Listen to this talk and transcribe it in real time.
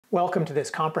Welcome to this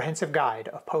comprehensive guide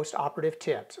of post-operative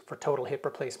tips for total hip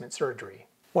replacement surgery.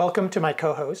 Welcome to my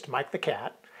co-host, Mike the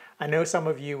Cat. I know some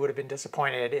of you would have been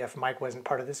disappointed if Mike wasn't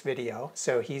part of this video,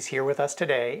 so he's here with us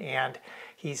today, and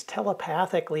he's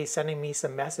telepathically sending me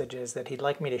some messages that he'd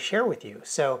like me to share with you.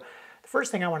 So the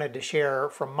first thing I wanted to share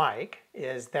from Mike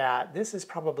is that this is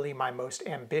probably my most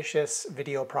ambitious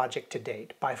video project to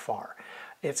date, by far.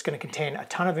 It's going to contain a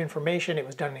ton of information. It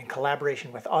was done in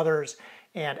collaboration with others,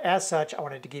 and as such, I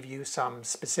wanted to give you some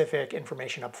specific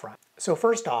information up front. So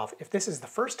first off, if this is the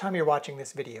first time you're watching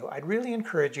this video, I'd really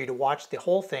encourage you to watch the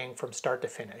whole thing from start to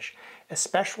finish,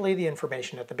 especially the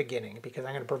information at the beginning, because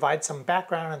I'm going to provide some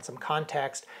background and some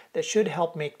context that should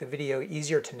help make the video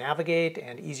easier to navigate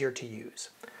and easier to use.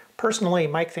 Personally,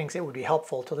 Mike thinks it would be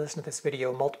helpful to listen to this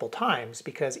video multiple times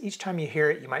because each time you hear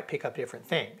it, you might pick up different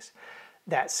things.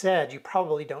 That said, you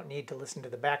probably don't need to listen to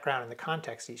the background and the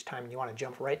context each time, and you want to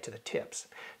jump right to the tips.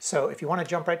 So if you want to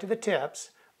jump right to the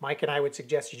tips, Mike and I would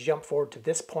suggest you jump forward to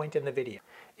this point in the video.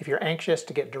 If you're anxious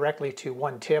to get directly to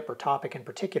one tip or topic in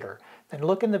particular, then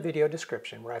look in the video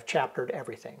description where I've chaptered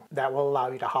everything. That will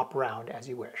allow you to hop around as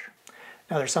you wish.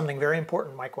 Now there's something very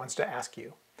important Mike wants to ask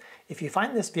you. If you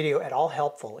find this video at all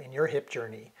helpful in your hip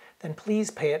journey, then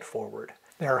please pay it forward.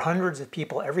 There are hundreds of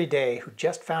people every day who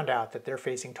just found out that they're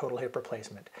facing total hip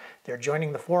replacement. They're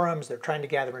joining the forums, they're trying to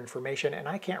gather information, and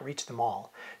I can't reach them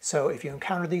all. So if you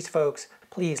encounter these folks,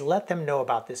 please let them know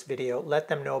about this video, let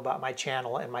them know about my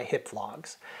channel and my hip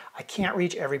vlogs. I can't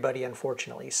reach everybody,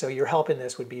 unfortunately, so your help in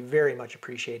this would be very much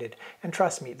appreciated. And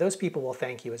trust me, those people will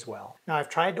thank you as well. Now, I've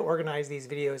tried to organize these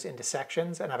videos into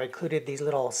sections, and I've included these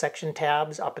little section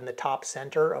tabs up in the top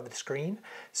center of the screen.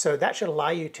 So that should allow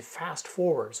you to fast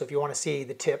forward. So if you want to see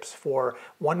the tips for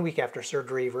 1 week after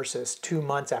surgery versus 2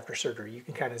 months after surgery, you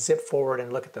can kind of zip forward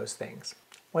and look at those things.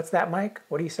 What's that, Mike?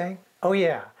 What are you saying? Oh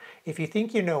yeah, if you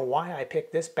think you know why I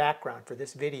picked this background for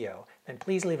this video, then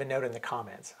please leave a note in the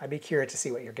comments. I'd be curious to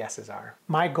see what your guesses are.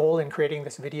 My goal in creating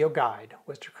this video guide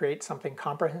was to create something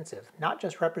comprehensive, not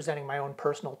just representing my own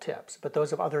personal tips, but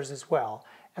those of others as well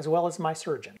as my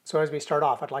surgeon. So as we start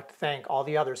off, I'd like to thank all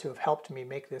the others who have helped me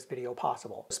make this video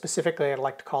possible. Specifically, I'd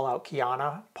like to call out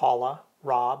Quiana, Paula,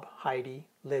 Rob, Heidi,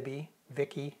 Libby,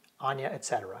 Vicki, Anya,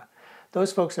 etc.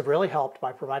 Those folks have really helped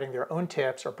by providing their own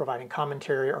tips or providing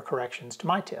commentary or corrections to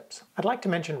my tips. I'd like to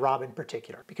mention Rob in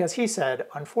particular, because he said,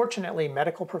 unfortunately,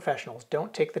 medical professionals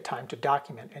don't take the time to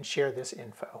document and share this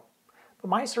info. But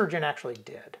my surgeon actually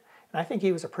did, and I think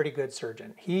he was a pretty good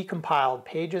surgeon. He compiled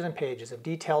pages and pages of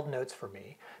detailed notes for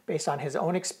me based on his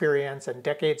own experience and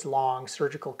decades-long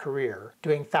surgical career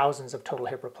doing thousands of total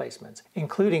hip replacements,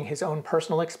 including his own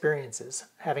personal experiences,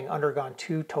 having undergone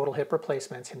 2 total hip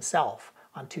replacements himself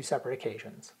on 2 separate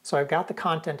occasions. So I've got the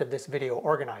content of this video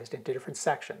organized into different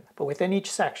sections, but within each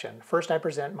section, first I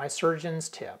present my surgeon's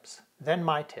tips, then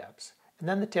my tips, and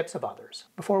then the tips of others.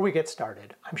 Before we get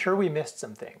started, I'm sure we missed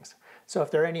some things. So if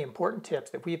there are any important tips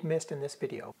that we've missed in this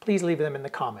video, please leave them in the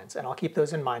comments and I'll keep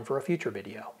those in mind for a future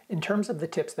video. In terms of the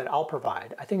tips that I'll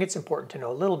provide, I think it's important to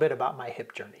know a little bit about my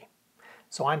hip journey.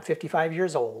 So I'm 55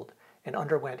 years old and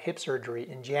underwent hip surgery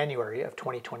in January of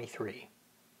 2023.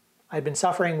 I'd been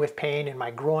suffering with pain in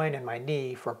my groin and my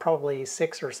knee for probably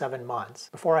 6 or 7 months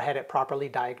before I had it properly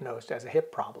diagnosed as a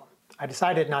hip problem. I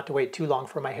decided not to wait too long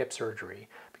for my hip surgery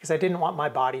because I didn't want my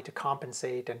body to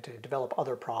compensate and to develop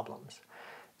other problems.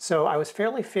 So I was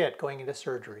fairly fit going into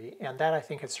surgery, and that I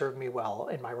think has served me well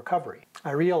in my recovery.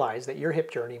 I realize that your hip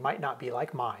journey might not be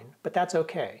like mine, but that's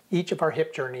okay. Each of our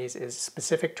hip journeys is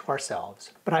specific to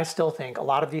ourselves, but I still think a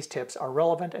lot of these tips are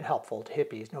relevant and helpful to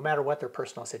hippies no matter what their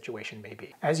personal situation may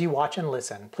be. As you watch and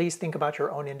listen, please think about your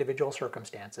own individual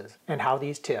circumstances and how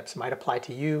these tips might apply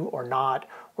to you or not,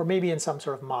 or maybe in some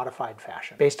sort of modified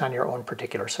fashion based on your own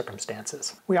particular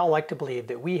circumstances. We all like to believe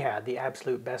that we had the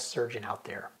absolute best surgeon out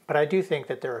there, but I do think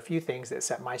that there are a few things that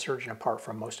set my surgeon apart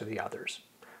from most of the others.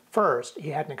 First,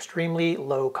 he had an extremely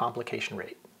low complication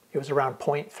rate. It was around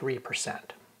 0.3%.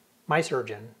 My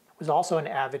surgeon was also an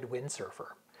avid windsurfer,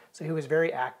 so he was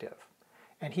very active,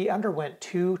 and he underwent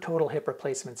 2 total hip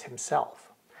replacements himself.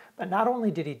 But not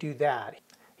only did he do that,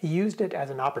 he used it as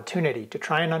an opportunity to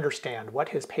try and understand what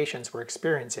his patients were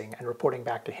experiencing and reporting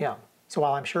back to him. So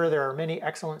while I'm sure there are many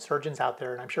excellent surgeons out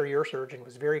there, and I'm sure your surgeon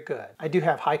was very good, I do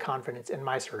have high confidence in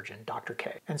my surgeon, Dr.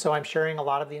 K. And so I'm sharing a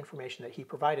lot of the information that he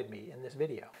provided me in this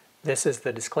video. This is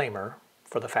the disclaimer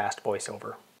for the fast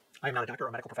voiceover. I am not a doctor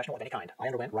or medical professional of any kind. I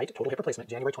underwent right total hip replacement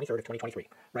January 23rd of 2023.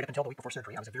 Right up until the week before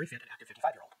surgery, I was a very fit and active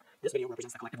 55-year-old. This video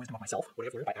represents the collective wisdom of myself, what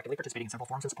I've learned by actively participating in several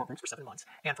forums and support groups for 7 months,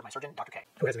 and from my surgeon, Dr. K,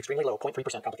 who has an extremely low 0.3%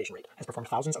 complication rate, has performed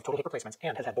thousands of total hip replacements,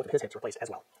 and has had both of his hips replaced as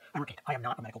well. I repeat, I am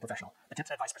not a medical professional. The tips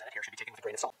and advice presented here should be taken with a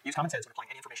grain of salt. Use common sense when applying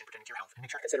any information pertaining to your health, and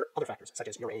make sure to consider other factors such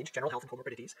as your age, general health and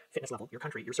comorbidities, fitness level, your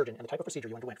country, your surgeon, and the type of procedure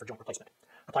you underwent for joint replacement.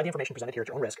 Apply the information presented here at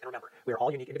your own risk, and remember, we are all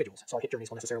unique individuals, so our hip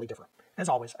journeys will necessarily differ. As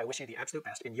always, I wish you the absolute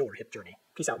best in your hip journey.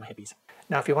 Peace out, my hippies.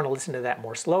 Now, if you want to listen to that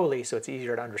more slowly so it's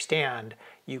easier to understand,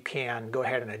 you can go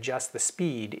ahead and adjust the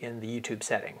speed in the YouTube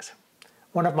settings.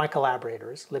 One of my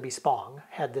collaborators, Libby Spong,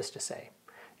 had this to say: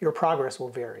 your progress will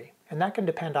vary, and that can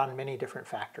depend on many different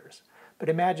factors. But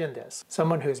imagine this: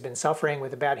 someone who's been suffering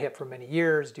with a bad hip for many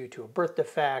years due to a birth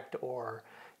defect or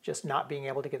just not being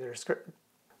able to get their script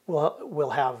will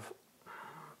have.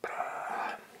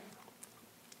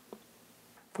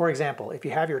 For example, if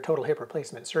you have your total hip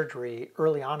replacement surgery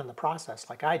early on in the process,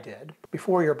 like I did,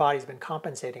 before your body's been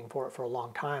compensating for it for a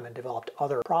long time and developed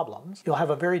other problems, you'll have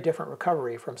a very different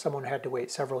recovery from someone who had to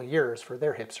wait several years for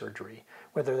their hip surgery,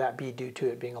 whether that be due to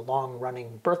it being a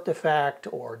long-running birth defect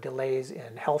or delays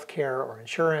in healthcare or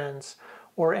insurance,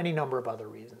 or any number of other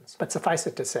reasons. But suffice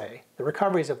it to say, the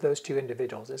recoveries of those two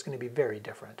individuals is going to be very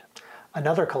different.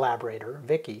 Another collaborator,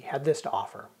 Vicki, had this to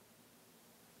offer: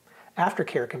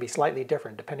 aftercare can be slightly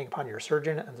different depending upon your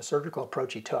surgeon and the surgical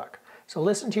approach he took, so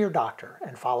listen to your doctor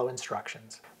and follow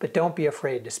instructions. But don't be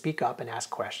afraid to speak up and ask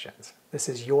questions. This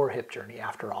is your hip journey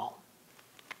after all.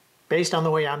 Based on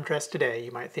the way I'm dressed today,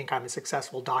 you might think I'm a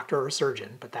successful doctor or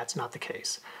surgeon, but that's not the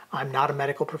case. I'm not a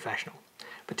medical professional.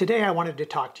 But today I wanted to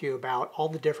talk to you about all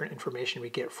the different information we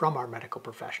get from our medical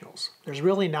professionals. There's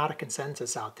really not a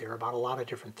consensus out there about a lot of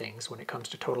different things when it comes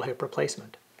to total hip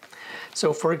replacement.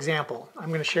 So for example, I'm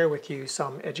going to share with you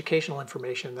some educational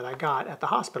information that I got at the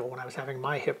hospital when I was having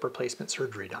my hip replacement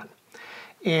surgery done.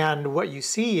 And what you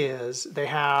see is they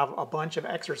have a bunch of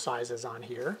exercises on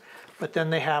here, but then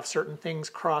they have certain things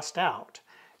crossed out.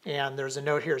 And there's a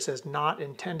note here that says not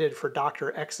intended for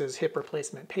Dr. X's hip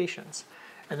replacement patients.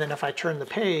 And then if I turn the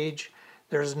page,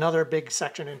 there's another big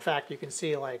section. In fact, you can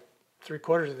see like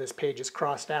 3/4 of this page is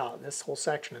crossed out, this whole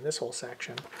section and this whole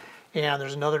section. And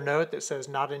there's another note that says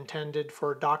not intended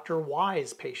for Dr.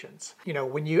 Y's patients. You know,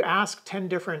 when you ask 10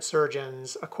 different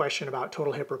surgeons a question about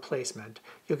total hip replacement,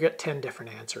 you'll get 10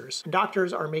 different answers. And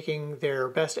doctors are making their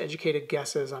best educated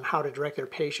guesses on how to direct their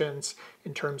patients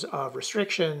in terms of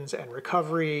restrictions and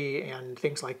recovery and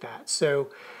things like that. So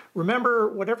remember,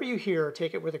 whatever you hear,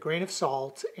 take it with a grain of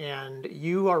salt, and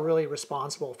you are really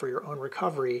responsible for your own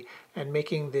recovery and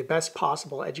making the best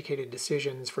possible educated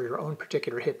decisions for your own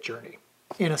particular hip journey.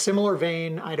 In a similar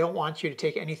vein, I don't want you to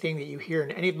take anything that you hear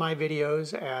in any of my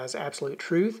videos as absolute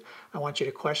truth. I want you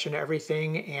to question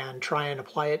everything and try and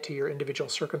apply it to your individual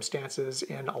circumstances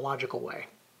in a logical way.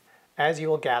 As you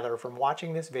will gather from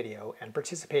watching this video and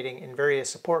participating in various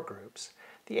support groups,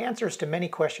 the answers to many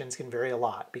questions can vary a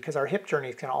lot because our hip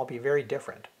journeys can all be very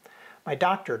different. My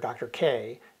doctor, Dr.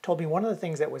 K, told me one of the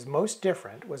things that was most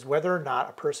different was whether or not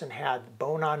a person had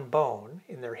bone on bone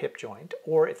in their hip joint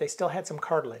or if they still had some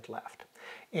cartilage left.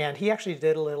 And he actually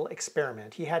did a little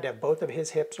experiment. He had to have both of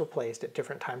his hips replaced at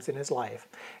different times in his life.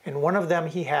 And one of them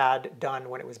he had done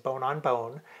when it was bone on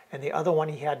bone, and the other one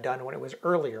he had done when it was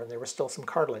earlier and there was still some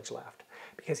cartilage left.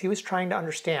 Because he was trying to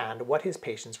understand what his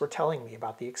patients were telling me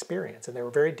about the experience, and they were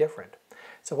very different.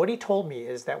 So what he told me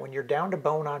is that when you're down to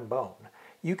bone on bone,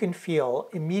 you can feel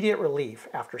immediate relief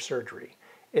after surgery.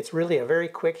 It's really a very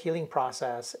quick healing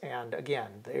process, and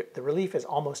again, the relief is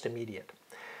almost immediate.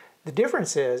 The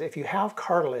difference is if you have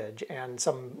cartilage and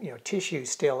some tissue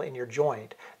still in your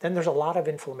joint, then there's a lot of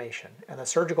inflammation, and the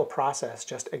surgical process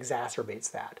just exacerbates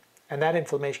that. And that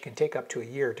inflammation can take up to a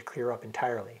year to clear up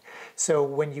entirely. So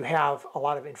when you have a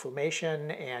lot of inflammation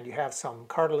and you have some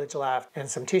cartilage left and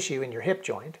some tissue in your hip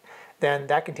joint, then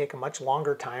that can take a much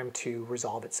longer time to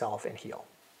resolve itself and heal.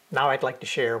 Now I'd like to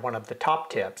share one of the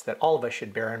top tips that all of us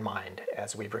should bear in mind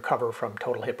as we recover from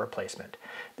total hip replacement.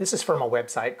 This is from a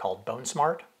website called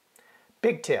BoneSmart.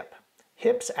 Big tip: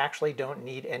 hips actually don't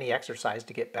need any exercise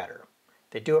to get better.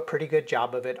 They do a pretty good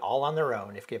job of it all on their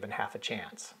own if given half a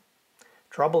chance.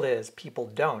 Trouble is, people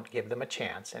don't give them a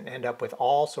chance and end up with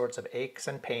all sorts of aches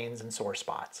and pains and sore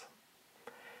spots.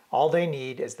 All they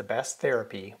need is the best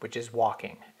therapy, which is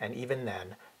walking, and even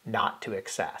then, not to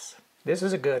excess. This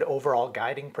is a good overall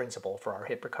guiding principle for our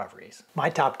hip recoveries. My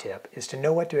top tip is to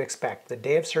know what to expect the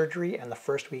day of surgery and the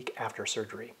first week after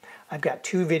surgery. I've got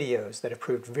 2 videos that have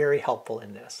proved very helpful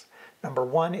in this. Number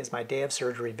 1 is my day of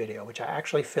surgery video, which I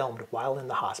actually filmed while in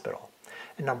the hospital.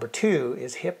 And number 2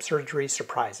 is hip surgery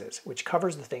surprises, which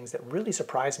covers the things that really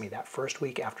surprised me that first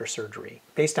week after surgery.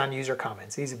 Based on user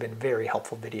comments, these have been very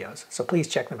helpful videos, so please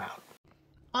check them out.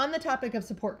 On the topic of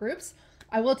support groups,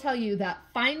 I will tell you that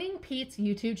finding Pete's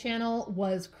YouTube channel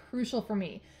was crucial for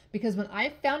me because when I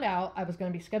found out I was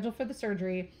going to be scheduled for the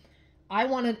surgery, I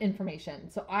wanted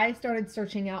information. So I started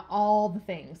searching out all the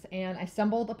things, and I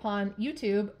stumbled upon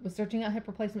YouTube, was searching out hip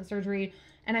replacement surgery,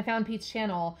 and I found Pete's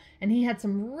channel, and he had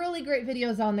some really great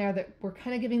videos on there that were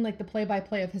kind of giving like the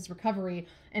play-by-play of his recovery.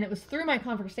 And it was through my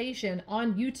conversation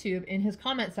on YouTube in his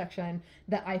comment section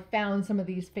that I found some of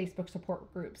these Facebook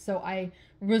support groups. So I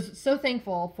was so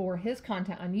thankful for his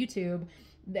content on YouTube,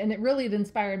 and it really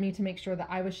inspired me to make sure that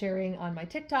I was sharing on my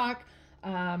TikTok,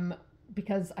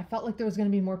 because I felt like there was going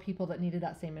to be more people that needed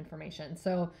that same information.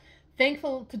 So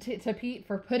thankful to Pete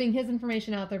for putting his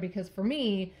information out there, because for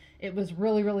me, it was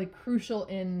really, really crucial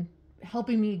in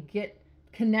helping me get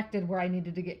connected where I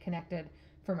needed to get connected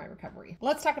for my recovery.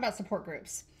 Let's talk about support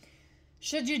groups.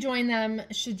 Should you join them?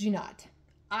 Should you not?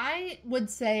 I would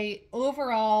say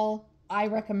overall, I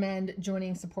recommend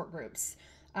joining support groups.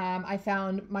 I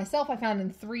found in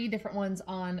 3 different ones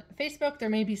on Facebook. There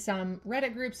may be some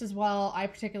Reddit groups as well. I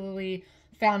particularly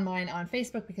found mine on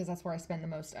Facebook because that's where I spend the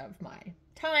most of my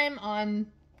time on,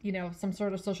 some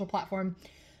sort of social platform.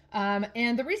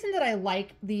 And the reason that I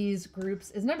like these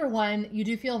groups is, number one, you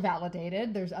do feel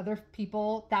validated. There's other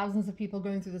people, thousands of people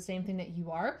going through the same thing that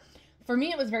you are. For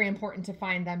me, it was very important to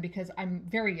find them because I'm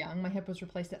very young. My hip was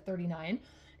replaced at 39.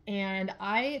 And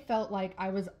I felt like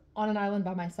I was on an island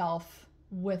by myself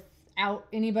without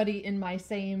anybody in my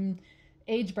same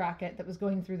age bracket that was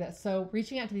going through this. So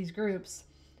reaching out to these groups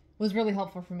was really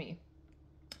helpful for me.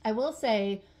 I will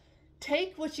say,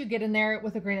 take what you get in there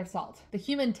with a grain of salt. The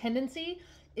human tendency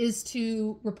is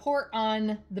to report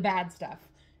on the bad stuff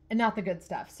and not the good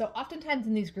stuff. So oftentimes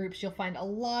in these groups, you'll find a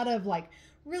lot of like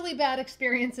really bad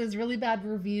experiences, really bad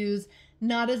reviews,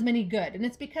 not as many good. And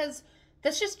it's because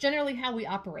that's just generally how we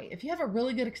operate. If you have a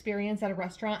really good experience at a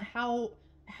restaurant, how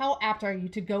apt are you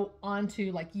to go on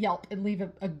to like Yelp and leave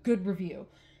a good review?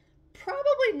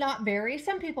 Probably not very.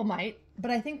 Some people might,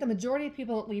 but I think the majority of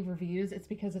people that leave reviews, it's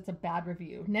because it's a bad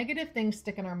review. Negative things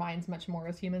stick in our minds much more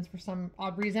as humans for some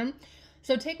odd reason.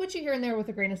 So take what you hear in there with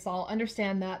a grain of salt.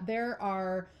 Understand that there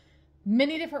are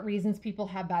many different reasons people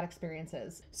have bad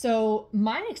experiences. So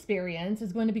my experience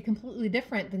is going to be completely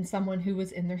different than someone who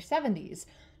was in their 70s.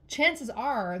 Chances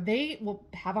are they will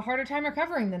have a harder time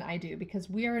recovering than I do because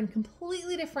we are in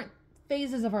completely different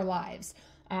phases of our lives.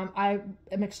 I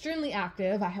am extremely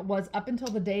active. I was up until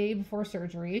the day before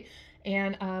surgery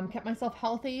and kept myself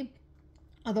healthy.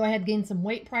 Although I had gained some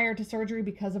weight prior to surgery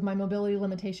because of my mobility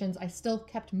limitations, I still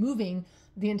kept moving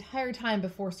the entire time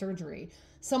before surgery.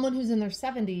 Someone who's in their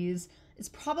 70s is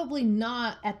probably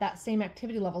not at that same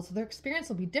activity level, so their experience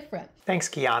will be different. Thanks,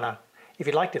 Quiana. If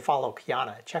you'd like to follow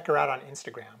Quiana, check her out on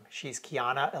Instagram. She's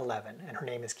Quiana11 and her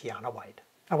name is Quiana White.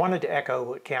 I wanted to echo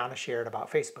what Quiana shared about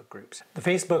Facebook groups. The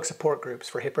Facebook support groups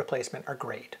for hip replacement are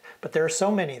great, but there are so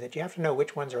many that you have to know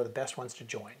which ones are the best ones to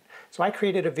join. So I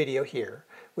created a video here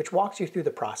which walks you through the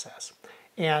process.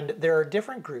 And there are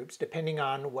different groups depending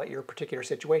on what your particular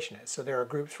situation is. So there are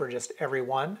groups for just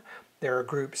everyone. There are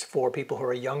groups for people who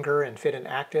are younger and fit and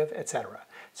active, etc.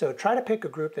 So try to pick a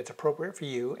group that's appropriate for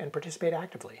you and participate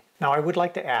actively. Now I would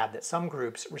like to add that some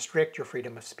groups restrict your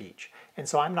freedom of speech, and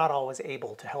so I'm not always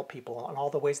able to help people in all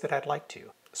the ways that I'd like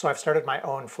to. So I've started my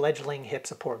own fledgling hip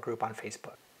support group on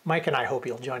Facebook. Mike and I hope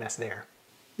you'll join us there.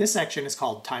 This section is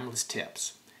called Timeless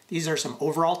Tips. These are some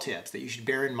overall tips that you should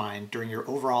bear in mind during your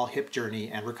overall hip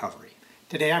journey and recovery.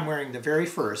 Today I'm wearing the very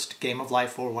first Game of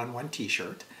Life 411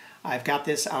 t-shirt. I've got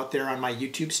this out there on my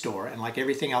YouTube store, and like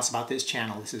everything else about this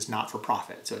channel, this is not for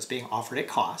profit, so it's being offered at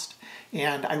cost.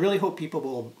 And I really hope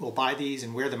people will buy these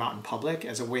and wear them out in public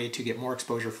as a way to get more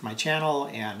exposure for my channel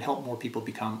and help more people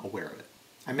become aware of it.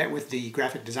 I met with the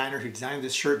graphic designer who designed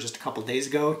this shirt just a couple days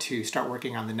ago to start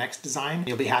working on the next design.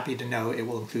 You'll be happy to know it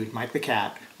will include Mike the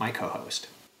Cat, my co-host.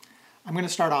 I'm going to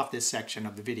start off this section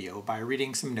of the video by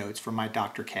reading some notes from my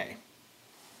Dr. K.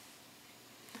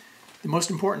 The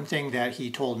most important thing that he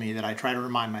told me that I try to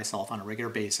remind myself on a regular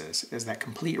basis is that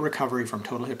complete recovery from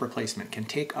total hip replacement can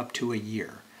take up to a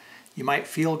year. You might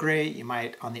feel great, you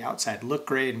might on the outside look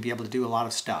great and be able to do a lot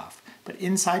of stuff, but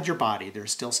inside your body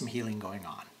there's still some healing going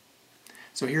on.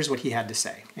 So here's what he had to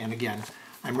say, and again,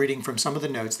 I'm reading from some of the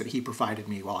notes that he provided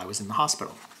me while I was in the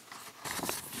hospital.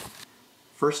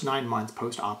 First 9 months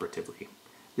post-operatively.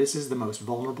 This is the most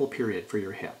vulnerable period for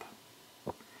your hip.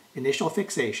 Initial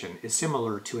fixation is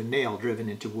similar to a nail driven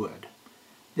into wood.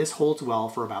 This holds well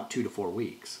for about 2 to 4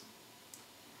 weeks.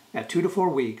 At 2 to 4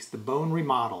 weeks, the bone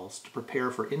remodels to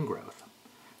prepare for ingrowth.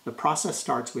 The process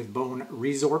starts with bone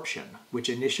resorption, which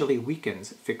initially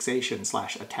weakens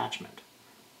fixation/attachment.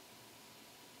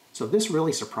 So So this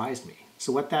really surprised me.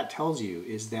 So what that tells you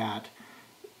is that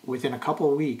within a couple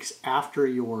of weeks after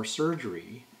your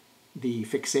surgery, the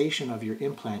fixation of your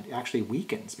implant actually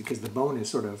weakens because the bone is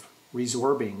sort of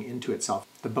resorbing into itself.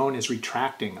 The bone is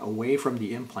retracting away from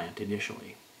the implant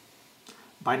initially.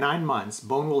 By 9 months,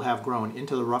 bone will have grown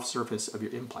into the rough surface of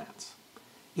your implants.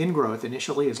 Ingrowth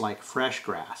initially is like fresh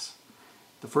grass.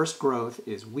 The first growth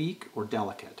is weak or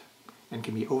delicate and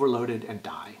can be overloaded and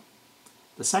die.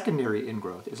 The secondary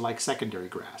ingrowth is like secondary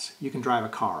grass. You can drive a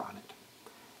car on it.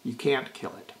 You can't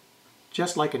kill it.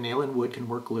 Just like a nail in wood can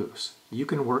work loose, you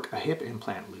can work a hip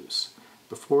implant loose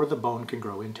before the bone can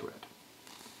grow into it.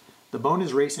 The bone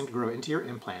is racing to grow into your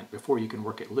implant before you can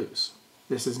work it loose.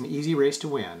 This is an easy race to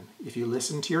win if you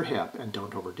listen to your hip and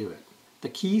don't overdo it. The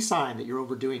key sign that you're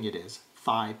overdoing it is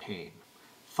thigh pain.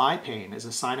 Thigh pain is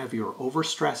a sign of your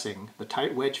overstressing the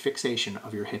tight wedge fixation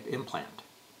of your hip implant.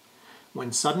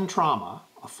 When sudden trauma,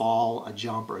 a fall, a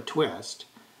jump, or a twist,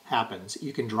 happens,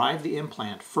 you can drive the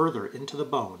implant further into the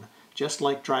bone, just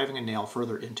like driving a nail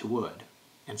further into wood,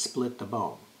 and split the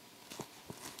bone.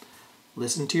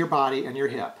 Listen to your body and your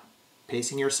hip.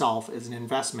 Pacing yourself is an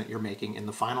investment you're making in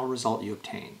the final result you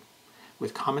obtain.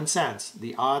 With common sense,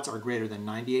 the odds are greater than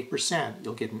 98%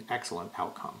 you'll get an excellent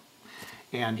outcome.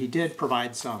 And he did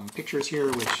provide some pictures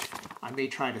here, which I may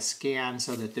try to scan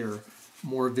so that they're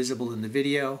more visible in the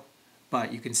video.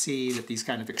 But you can see that these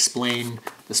kind of explain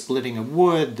the splitting of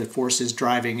wood, the forces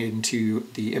driving into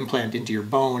the implant into your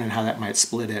bone and how that might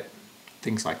split it,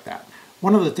 things like that.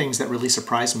 One of the things that really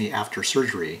surprised me after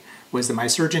surgery was that my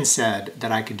surgeon said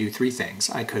that I could do 3 things.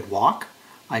 I could walk,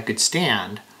 I could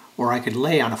stand, or I could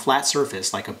lay on a flat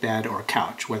surface like a bed or a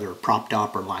couch, whether propped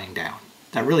up or lying down.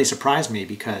 That really surprised me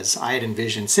because I had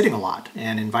envisioned sitting a lot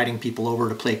and inviting people over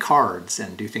to play cards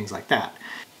and do things like that.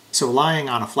 So lying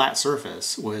on a flat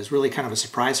surface was really kind of a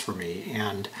surprise for me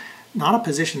and not a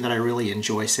position that I really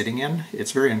enjoy sitting in.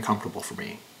 It's very uncomfortable for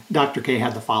me. Dr. K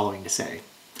had the following to say: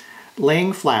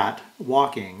 laying flat,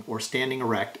 walking, or standing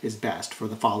erect is best for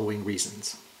the following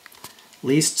reasons.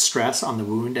 Least stress on the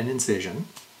wound and incision.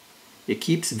 It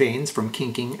keeps veins from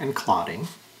kinking and clotting.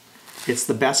 It's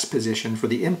the best position for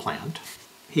the implant.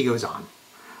 He goes on.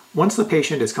 Once the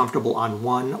patient is comfortable on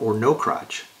one or no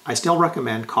crutch, I still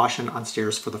recommend caution on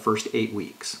stairs for the first 8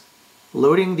 weeks.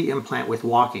 Loading the implant with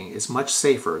walking is much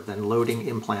safer than loading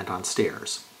implant on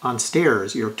stairs. On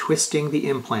stairs, you're twisting the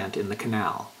implant in the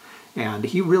canal. And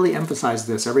he really emphasized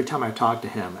this every time I talked to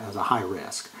him as a high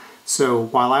risk. So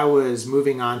while I was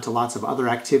moving on to lots of other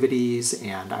activities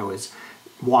and I was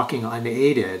walking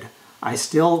unaided, I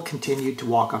still continued to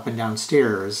walk up and down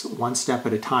stairs one step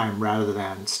at a time rather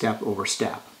than step over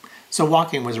step. So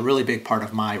walking was a really big part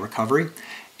of my recovery,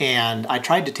 and I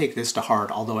tried to take this to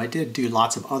heart, although I did do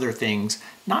lots of other things,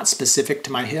 not specific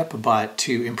to my hip, but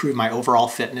to improve my overall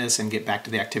fitness and get back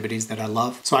to the activities that I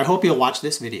love. So I hope you'll watch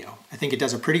this video. I think it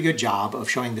does a pretty good job of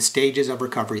showing the stages of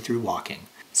recovery through walking.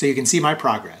 So you can see my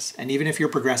progress, and even if you're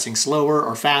progressing slower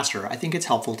or faster, I think it's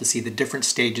helpful to see the different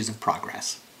stages of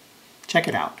progress. Check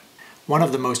it out. One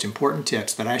of the most important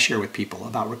tips that I share with people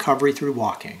about recovery through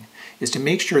walking is to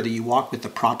make sure that you walk with the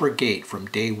proper gait from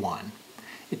day one.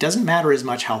 It doesn't matter as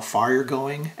much how far you're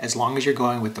going, as long as you're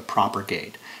going with the proper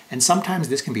gait. And sometimes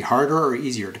this can be harder or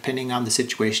easier depending on the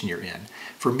situation you're in.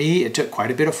 For me, it took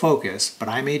quite a bit of focus, but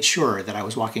I made sure that I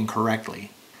was walking correctly.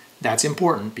 That's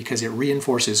important because it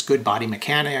reinforces good body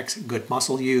mechanics, good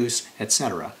muscle use,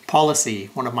 etc. Policy,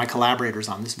 one of my collaborators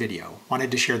on this video, wanted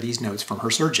to share these notes from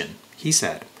her surgeon. He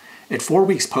said, at 4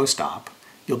 weeks post-op,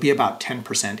 you'll be about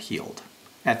 10% healed.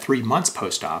 At 3 months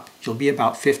post-op, you'll be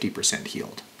about 50%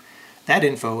 healed. That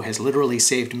info has literally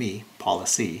saved me, Paula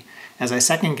C., as I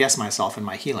second-guess myself in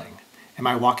my healing. Am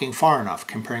I walking far enough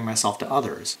comparing myself to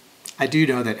others? I do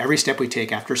know that every step we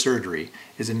take after surgery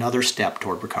is another step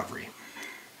toward recovery.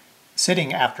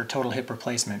 Sitting after total hip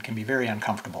replacement can be very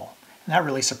uncomfortable, and that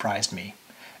really surprised me.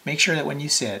 Make sure that when you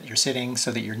sit, you're sitting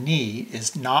so that your knee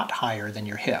is not higher than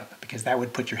your hip, because that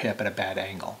would put your hip at a bad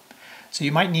angle. So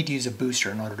you might need to use a booster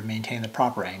in order to maintain the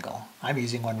proper angle. I'm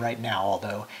using one right now,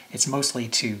 although it's mostly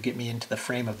to get me into the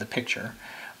frame of the picture.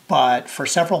 But for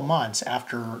several months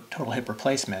after total hip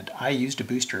replacement, I used a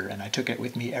booster and I took it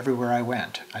with me everywhere I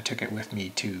went. I took it with me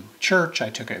to church, I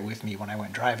took it with me when I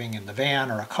went driving in the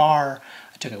van or a car,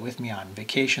 I took it with me on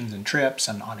vacations and trips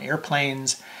and on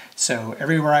airplanes. So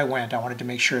everywhere I went, I wanted to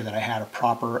make sure that I had a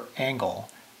proper angle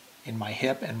in my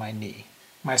hip and my knee.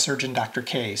 My surgeon, Dr.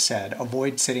 K, said,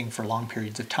 avoid sitting for long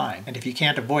periods of time. And if you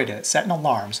can't avoid it, set an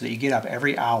alarm so that you get up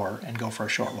every hour and go for a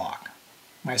short walk.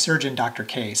 My surgeon, Dr.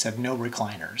 K, said no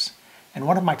recliners. And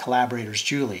one of my collaborators,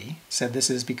 Julie, said this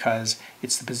is because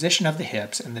it's the position of the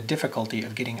hips and the difficulty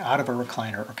of getting out of a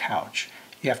recliner or couch.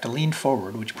 You have to lean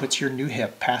forward, which puts your new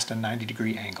hip past a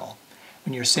 90-degree angle.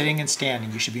 When you're sitting and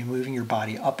standing, you should be moving your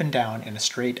body up and down in a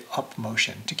straight up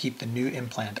motion to keep the new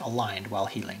implant aligned while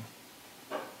healing.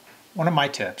 One of my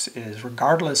tips is,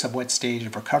 regardless of what stage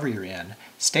of recovery you're in,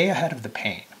 stay ahead of the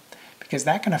pain, because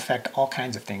that can affect all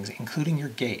kinds of things, including your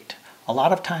gait. A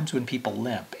lot of times when people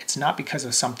limp, it's not because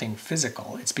of something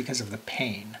physical, it's because of the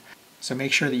pain. So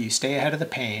make sure that you stay ahead of the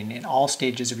pain in all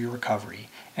stages of your recovery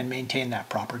and maintain that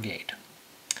proper gait.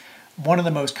 One of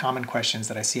the most common questions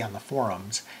that I see on the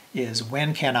forums is,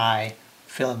 when can I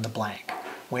fill in the blank?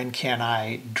 When can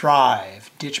I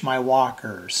drive, ditch my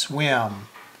walker, swim,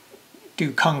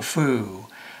 do kung fu,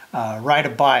 ride a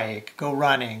bike, go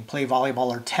running, play volleyball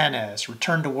or tennis,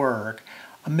 return to work,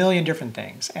 a million different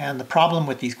things. And the problem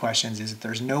with these questions is that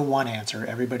there's no one answer.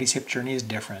 Everybody's hip journey is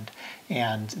different,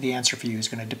 and the answer for you is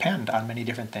going to depend on many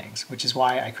different things, which is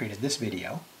why I created this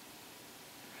video.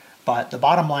 But the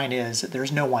bottom line is that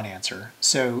there's no one answer.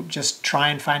 So just try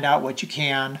and find out what you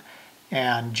can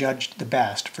and judge the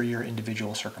best for your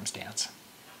individual circumstance.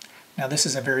 Now, this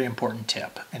is a very important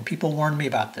tip, and people warned me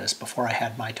about this before I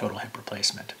had my total hip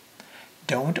replacement.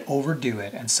 Don't overdo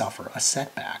it and suffer a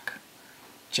setback.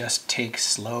 Just take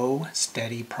slow,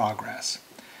 steady progress.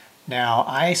 Now,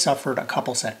 I suffered a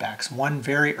couple setbacks, one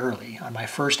very early. On my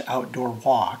first outdoor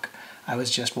walk, I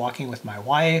was just walking with my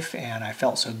wife, and I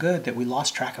felt so good that we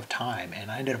lost track of time, and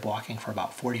I ended up walking for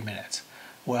about 40 minutes.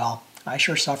 Well, I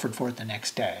sure suffered for it the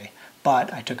next day.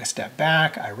 But I took a step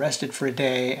back, I rested for a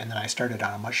day, and then I started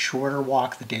on a much shorter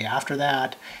walk the day after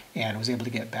that and was able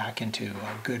to get back into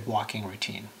a good walking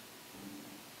routine.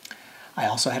 I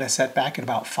also had a setback at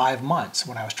about 5 months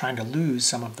when I was trying to lose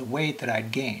some of the weight that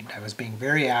I'd gained. I was being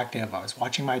very active, I was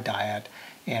watching my diet,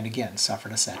 and again,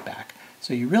 suffered a setback.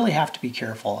 So you really have to be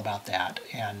careful about that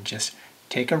and just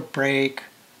take a break,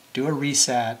 do a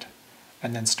reset,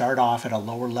 and then start off at a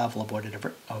lower level of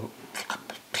whatever.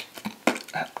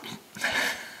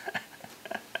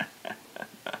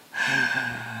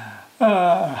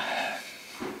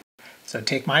 So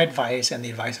take my advice and the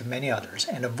advice of many others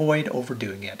and avoid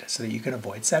overdoing it so that you can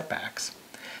avoid setbacks.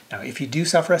 Now, if you do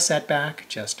suffer a setback,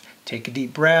 just take a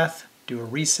deep breath, do a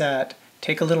reset,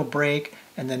 take a little break,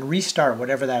 and then restart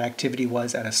whatever that activity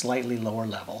was at a slightly lower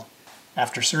level.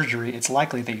 After surgery, it's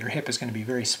likely that your hip is going to be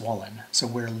very swollen, so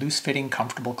wear loose-fitting,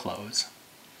 comfortable clothes.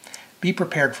 Be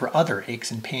prepared for other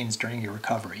aches and pains during your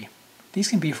recovery. These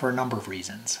can be for a number of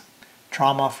reasons.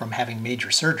 Trauma from having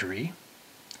major surgery,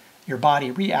 your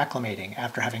body reacclimating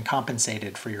after having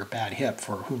compensated for your bad hip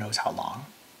for who knows how long,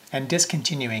 and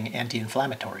discontinuing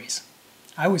anti-inflammatories.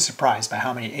 I was surprised by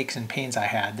how many aches and pains I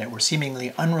had that were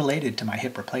seemingly unrelated to my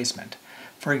hip replacement.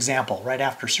 For example, right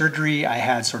after surgery, I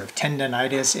had sort of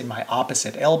tendonitis in my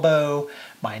opposite elbow,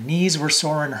 my knees were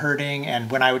sore and hurting,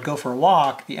 and when I would go for a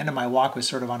walk, the end of my walk was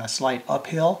sort of on a slight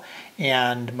uphill,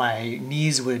 and my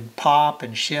knees would pop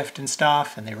and shift and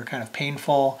stuff, and they were kind of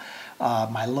painful.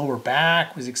 My lower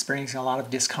back was experiencing a lot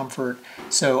of discomfort.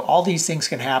 So all these things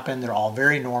can happen. They're all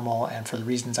very normal, and for the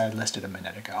reasons I listed a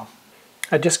minute ago.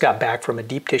 I just got back from a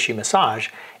deep tissue massage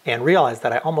and realized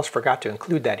that I almost forgot to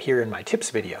include that here in my tips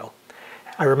video.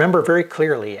 I remember very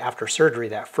clearly after surgery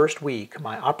that first week,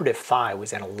 my operative thigh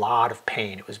was in a lot of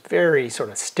pain. It was very sort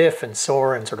of stiff and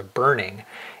sore and sort of burning.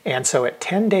 And so at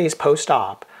 10 days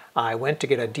post-op, I went to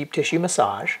get a deep tissue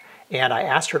massage, and I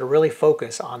asked her to really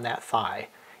focus on that thigh.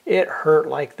 It hurt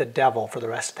like the devil for the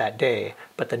rest of that day,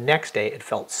 but the next day it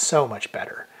felt so much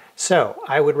better. So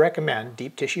I would recommend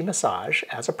deep tissue massage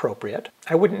as appropriate.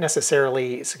 I wouldn't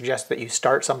necessarily suggest that you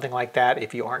start something like that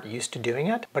if you aren't used to doing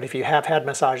it, but if you have had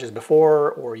massages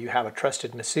before or you have a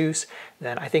trusted masseuse,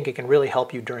 then I think it can really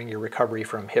help you during your recovery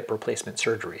from hip replacement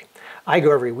surgery. I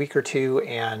go every week or two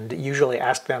and usually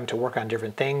ask them to work on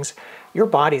different things. Your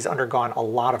body's undergone a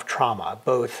lot of trauma,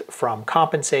 both from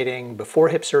compensating before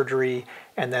hip surgery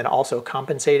and then also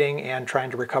compensating and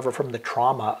trying to recover from the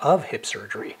trauma of hip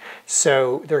surgery.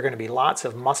 So there are going to be lots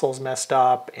of muscles messed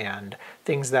up and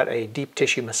things that a deep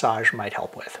tissue massage might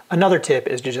help with. Another tip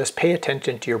is to just pay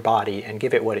attention to your body and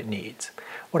give it what it needs.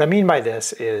 What I mean by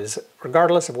this is,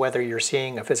 regardless of whether you're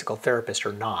seeing a physical therapist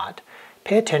or not,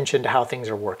 pay attention to how things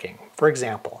are working. For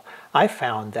example, I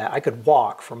found that I could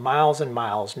walk for miles and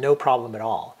miles, no problem at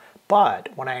all.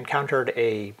 But when I encountered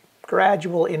a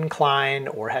gradual incline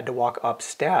or had to walk up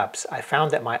steps, I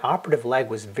found that my operative leg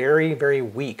was very, very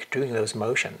weak doing those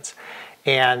motions.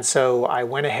 And so I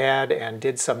went ahead and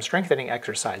did some strengthening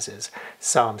exercises,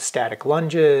 some static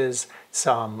lunges,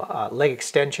 some leg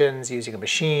extensions using a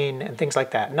machine and things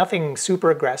like that. Nothing super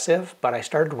aggressive, but I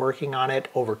started working on it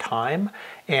over time,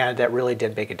 and that really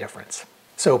did make a difference.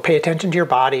 So pay attention to your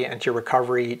body and to your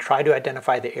recovery. Try to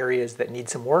identify the areas that need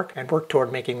some work and work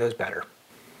toward making those better.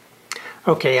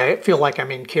 Okay, I feel like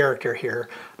I'm in character here.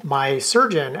 My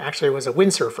surgeon actually was a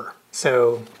windsurfer.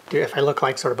 So if I look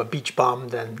like sort of a beach bum,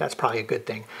 then that's probably a good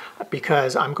thing,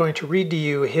 because I'm going to read to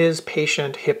you his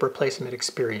patient hip replacement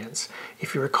experience.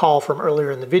 If you recall from earlier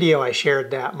in the video, I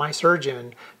shared that my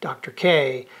surgeon, Dr.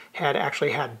 K, had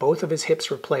actually had both of his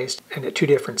hips replaced and at 2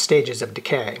 different stages of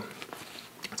decay.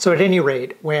 So at any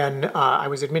rate, when I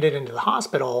was admitted into the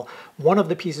hospital, one of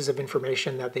the pieces of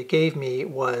information that they gave me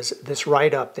was this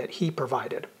write-up that he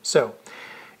provided. So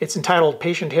it's entitled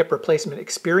Patient Hip Replacement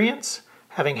Experience.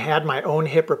 Having had my own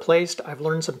hip replaced, I've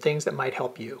learned some things that might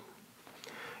help you.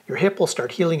 Your hip will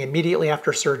start healing immediately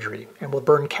after surgery and will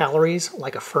burn calories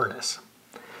like a furnace.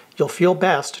 You'll feel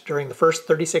best during the first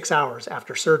 36 hours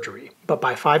after surgery, but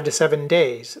by 5 to 7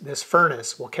 days, this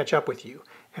furnace will catch up with you,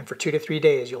 and for 2 to 3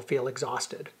 days, you'll feel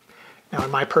exhausted. Now,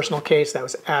 in my personal case, that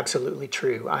was absolutely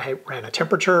true. I ran a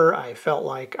temperature. I felt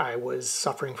like I was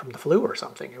suffering from the flu or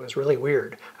something. It was really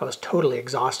weird. I was totally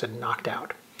exhausted and knocked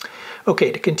out.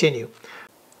 Okay, to continue.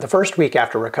 The first week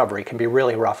after recovery can be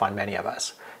really rough on many of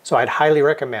us, so I'd highly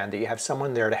recommend that you have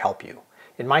someone there to help you.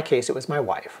 In my case, it was my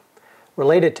wife.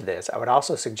 Related to this, I would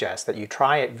also suggest that you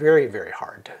try it very, very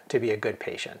hard to be a good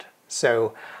patient.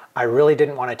 So I really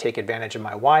didn't want to take advantage of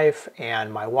my wife,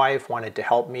 and my wife wanted to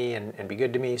help me and be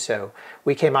good to me, so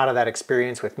we came out of that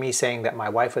experience with me saying that my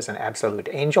wife was an absolute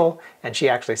angel, and she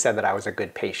actually said that I was a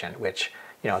good patient, which,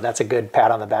 you know, that's a good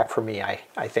pat on the back for me.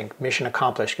 I think mission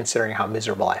accomplished considering how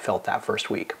miserable I felt that first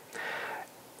week.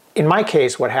 In my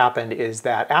case, what happened is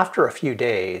that after a few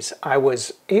days, I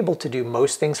was able to do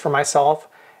most things for myself.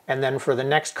 And then for the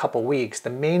next couple weeks, the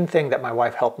main thing that my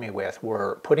wife helped me with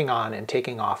were putting on and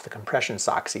taking off the compression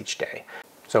socks each day.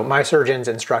 So my surgeon's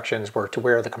instructions were to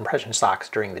wear the compression socks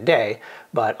during the day,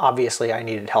 but obviously I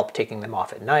needed help taking them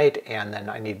off at night, and then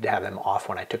I needed to have them off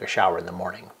when I took a shower in the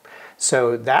morning.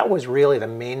 So that was really the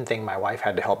main thing my wife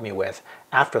had to help me with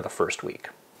after the first week.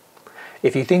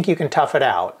 If you think you can tough it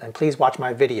out, then please watch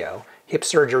my video, Hip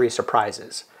Surgery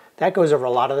Surprises. That goes over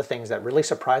a lot of the things that really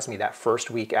surprised me that first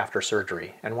week after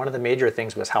surgery. And one of the major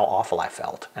things was how awful I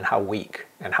felt and how weak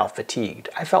and how fatigued.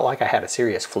 I felt like I had a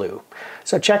serious flu.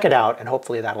 So check it out, and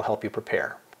hopefully that'll help you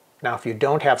prepare. Now, if you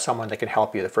don't have someone that can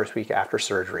help you the first week after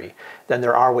surgery, then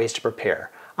there are ways to prepare.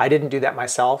 I didn't do that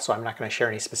myself, so I'm not going to share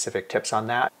any specific tips on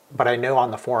that. But I know on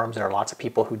the forums there are lots of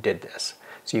people who did this,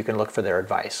 so you can look for their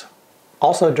advice.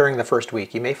 Also, during the first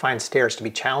week, you may find stairs to be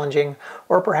challenging,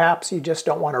 or perhaps you just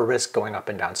don't want to risk going up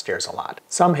and down stairs a lot.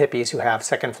 Some hippies who have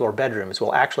second-floor bedrooms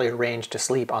will actually arrange to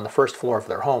sleep on the first floor of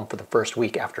their home for the first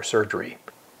week after surgery.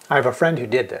 I have a friend who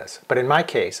did this, but in my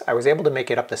case, I was able to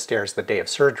make it up the stairs the day of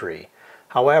surgery.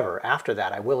 However, after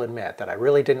that, I will admit that I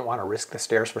really didn't want to risk the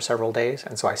stairs for several days,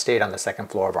 and so I stayed on the second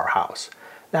floor of our house.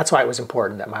 That's why it was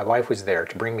important that my wife was there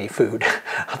to bring me food.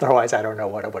 Otherwise, I don't know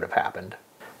what would have happened.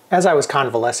 As I was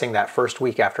convalescing that first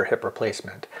week after hip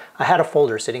replacement, I had a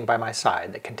folder sitting by my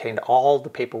side that contained all the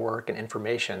paperwork and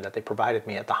information that they provided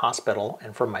me at the hospital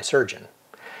and from my surgeon.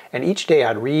 And each day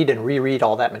I'd read and reread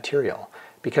all that material,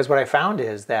 because what I found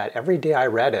is that every day I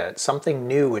read it, something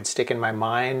new would stick in my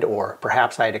mind, or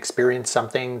perhaps I had experienced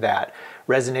something that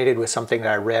resonated with something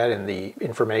that I read in the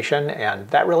information, and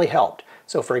that really helped.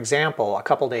 So for example, a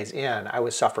couple days in, I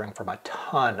was suffering from a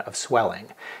ton of swelling,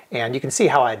 and you can see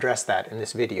how I addressed that in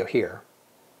this video here.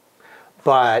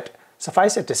 But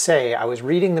suffice it to say, I was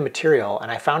reading the material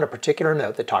and I found a particular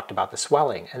note that talked about the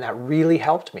swelling, and that really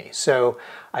helped me. So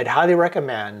I'd highly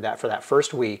recommend that for that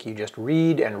first week, you just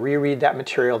read and reread that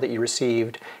material that you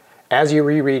received. As you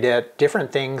reread it,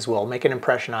 different things will make an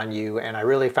impression on you, and I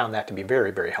really found that to be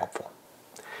very, very helpful.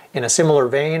 In a similar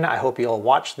vein, I hope you'll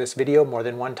watch this video more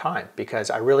than one time, because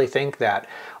I really think that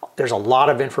there's a lot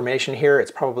of information here. It's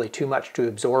probably too much to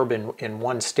absorb in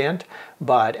one stint,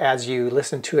 but as you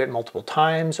listen to it multiple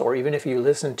times, or even if you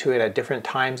listen to it at different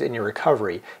times in your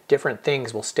recovery, different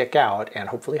things will stick out and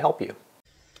hopefully help you.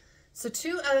 So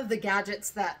 2 out of the gadgets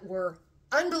that were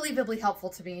unbelievably helpful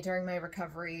to me during my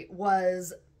recovery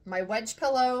was my wedge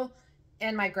pillow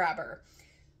and my grabber.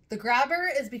 The grabber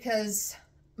is because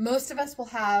most of us will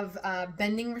have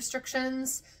bending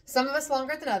restrictions, some of us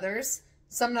longer than others,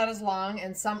 some not as long,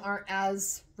 and some aren't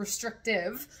as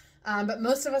restrictive, but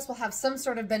most of us will have some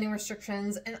sort of bending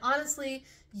restrictions, and honestly,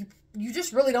 you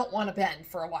just really don't want to bend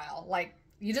for a while. Like,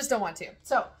 you just don't want to.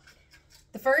 So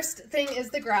the first thing is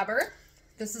the grabber.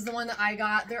 This is the one that I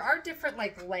got. There are different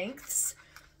like lengths,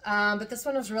 but this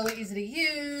one was really easy to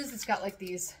use. It's got like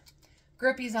these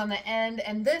grippies on the end,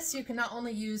 and this you can not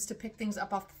only use to pick things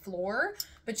up off the floor,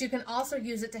 but you can also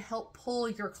use it to help pull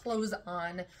your clothes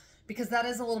on, because that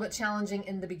is a little bit challenging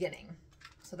in the beginning.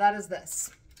 So that is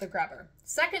this, the grabber.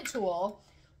 Second tool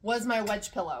was my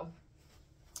wedge pillow.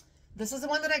 This is the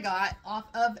one that I got off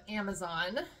of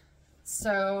Amazon.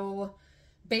 So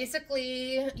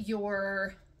basically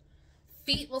your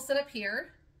feet will sit up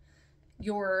here.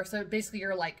 So basically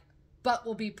your like butt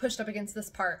will be pushed up against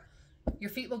this part. Your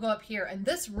feet will go up here, and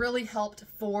this really helped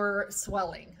for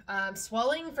swelling.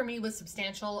 Swelling for me was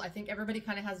substantial. I think everybody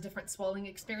kind of has different swelling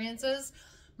experiences.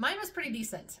 Mine was pretty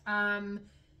decent. And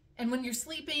when you're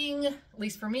sleeping, at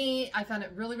least for me, I found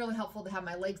it really, really helpful to have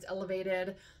my legs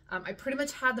elevated. I pretty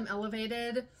much had them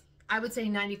elevated, I would say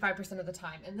 95% of the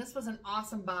time. And this was an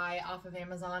awesome buy off of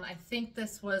Amazon. I think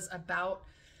this was about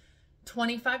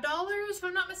 $25 if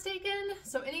I'm not mistaken.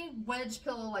 So any wedge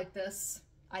pillow like this,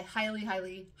 I highly,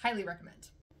 highly, highly recommend.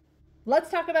 Let's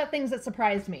talk about things that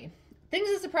surprised me. Things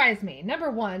that surprised me.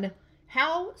 Number one,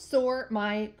 how sore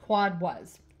my quad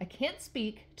was. I can't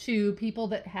speak to people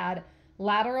that had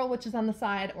lateral, which is on the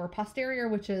side, or posterior,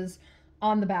 which is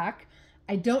on the back.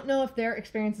 I don't know if their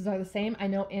experiences are the same. I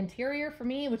know anterior for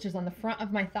me, which is on the front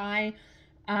of my thigh,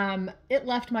 it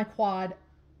left my quad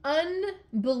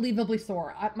unbelievably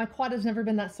sore. My quad has never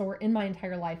been that sore in my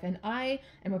entire life. And I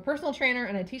am a personal trainer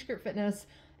and I teach group fitness,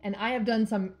 and I have done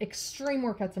some extreme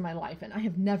workouts in my life, and I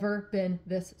have never been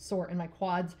this sore in my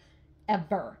quads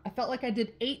ever. I felt like I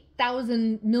did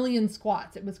 8,000 million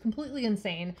squats. It was completely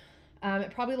insane.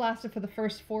 It probably lasted for the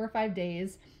first 4 or 5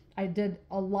 days. I did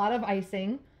a lot of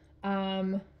icing.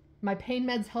 My pain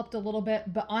meds helped a little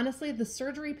bit, but honestly, the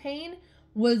surgery pain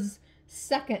was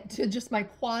second to just my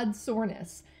quad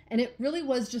soreness. And it really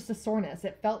was just a soreness.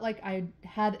 It felt like I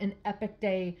had an epic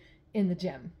day in the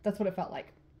gym. That's what it felt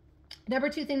like. Number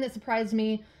two thing that surprised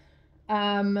me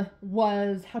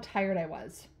was how tired I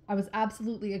was. I was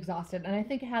absolutely exhausted. And I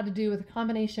think it had to do with a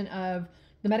combination of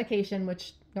the medication,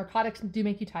 which narcotics do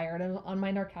make you tired. I was on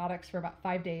my narcotics for about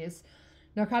 5 days.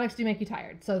 Narcotics do make you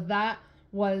tired. So that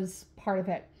was part of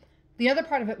it. The other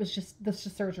part of it was just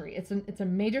surgery. It's a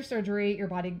major surgery. Your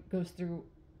body goes through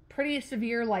pretty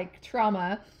severe like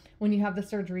trauma when you have the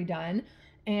surgery done.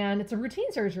 And it's a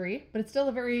routine surgery, but it's still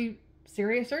a very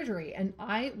serious surgery. And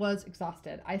I was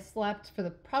exhausted. I slept for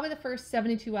probably the first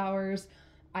 72 hours.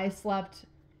 I slept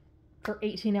for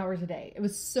 18 hours a day. It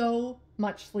was so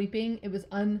much sleeping. It was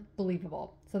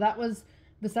unbelievable. So that was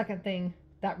the second thing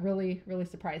that really, really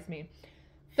surprised me.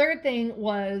 Third thing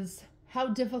was how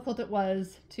difficult it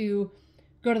was to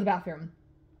go to the bathroom.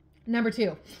 Number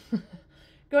two,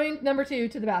 going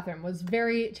to the bathroom was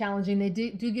very challenging. They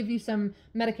do give you some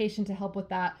medication to help with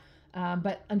that.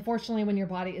 But unfortunately, when your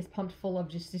body is pumped full of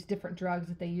just these different drugs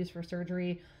that they use for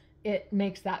surgery, it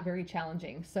makes that very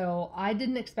challenging. So I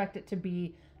didn't expect it to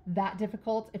be that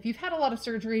difficult. If you've had a lot of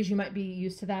surgeries, you might be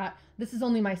used to that. This is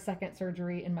only my second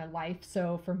surgery in my life.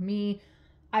 So for me,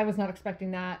 I was not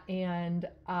expecting that, and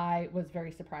I was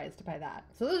very surprised by that.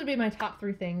 So those would be my top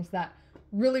 3 things that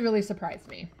really, really surprised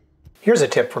me. Here's a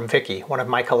tip from Vicki, one of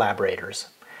my collaborators.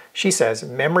 She says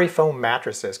memory foam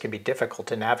mattresses can be difficult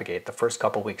to navigate the first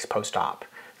couple weeks post-op.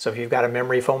 So if you've got a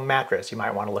memory foam mattress, you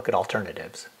might want to look at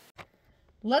alternatives.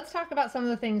 Let's talk about some of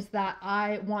the things that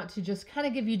I want to just kind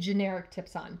of give you generic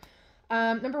tips on.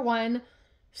 Number one,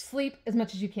 sleep as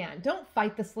much as you can. Don't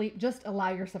fight the sleep, just allow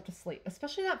yourself to sleep,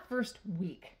 especially that first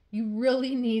week. You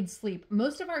really need sleep.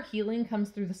 Most of our healing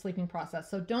comes through the sleeping process.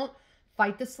 So don't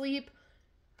fight the sleep,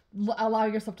 allow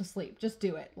yourself to sleep. Just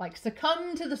do it. Like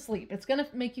succumb to the sleep. It's going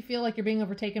to make you feel like you're being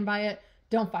overtaken by it.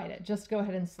 Don't fight it. Just go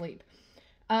ahead and sleep.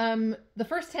 The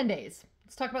first 10 days.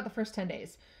 Let's talk about the first 10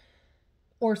 days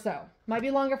or so. Might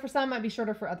be longer for some, might be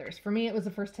shorter for others. For me, it was the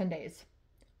first 10 days.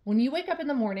 When you wake up in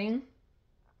the morning,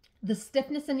 the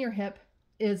stiffness in your hip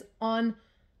is on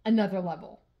another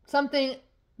level. Something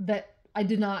that I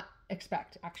did not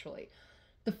expect, actually.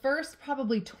 The first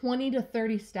probably 20 to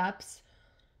 30 steps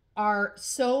are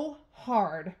so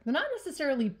hard. They're not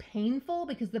necessarily painful,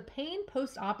 because the pain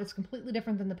post-op is completely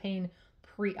different than the pain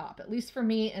pre-op, at least for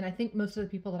me, and I think most of the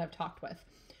people that I've talked with.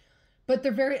 But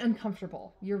they're very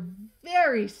uncomfortable. You're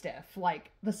very stiff. Like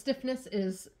the stiffness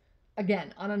is,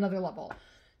 again, on another level.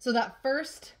 So that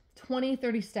first 20,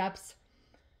 30 steps,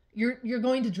 you're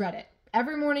going to dread it.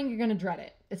 Every morning you're going to dread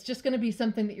it. It's just going to be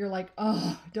something that you're like,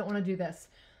 oh, I don't want to do this.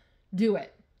 Do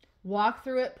it. Walk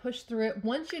through it, push through it.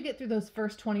 Once you get through those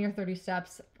first 20 or 30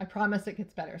 steps, I promise it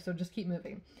gets better. So just keep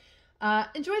moving.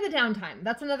 Enjoy the downtime.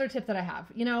 That's another tip that I have.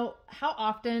 You know, how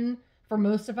often for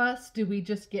most of us do we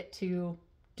just get to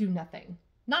do nothing.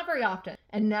 Not very often.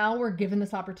 And now we're given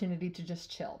this opportunity to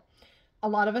just chill. A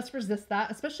lot of us resist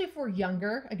that, especially if we're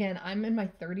younger. Again, I'm in my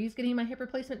 30s getting my hip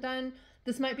replacement done.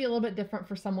 This might be a little bit different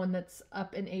for someone that's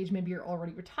up in age. Maybe you're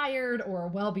already retired or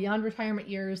well beyond retirement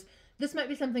years. This might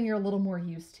be something you're a little more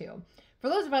used to. For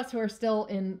those of us who are still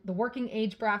in the working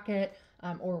age bracket,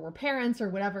 or we're parents or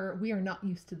whatever, we are not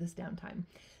used to this downtime.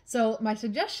 So my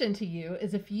suggestion to you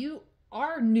is, if you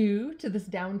are new to this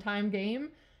downtime game,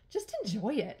 just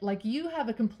enjoy it. Like, you have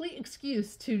a complete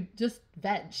excuse to just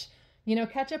veg. You know,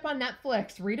 catch up on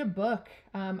Netflix, read a book.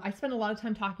 I spend a lot of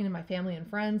time talking to my family and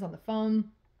friends on the phone,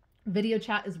 video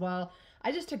chat as well.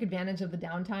 I just took advantage of the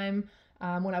downtime.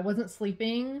 When I wasn't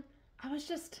sleeping, I was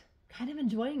just kind of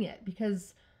enjoying it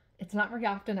because it's not very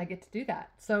often I get to do that.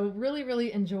 So really,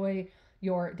 really enjoy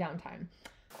your downtime.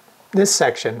 This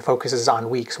section focuses on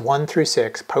weeks 1 through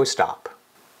 6 post-op.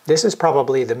 This is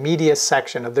probably the meatiest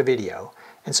section of the video,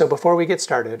 and so before we get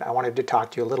started, I wanted to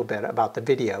talk to you a little bit about the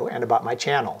video and about my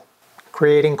channel.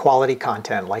 Creating quality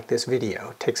content like this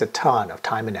video takes a ton of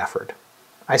time and effort.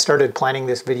 I started planning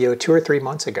this video 2 or 3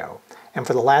 months ago, and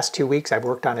for the last 2 weeks I've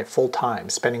worked on it full time,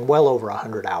 spending well over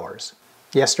 100 hours.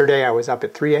 Yesterday I was up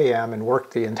at 3 a.m. and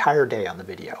worked the entire day on the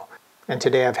video. And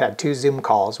today I've had 2 Zoom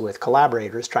calls with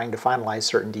collaborators trying to finalize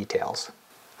certain details.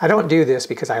 I don't do this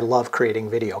because I love creating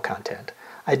video content.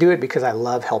 I do it because I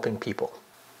love helping people.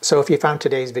 So if you found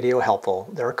today's video helpful,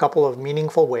 there are a couple of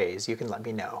meaningful ways you can let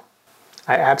me know.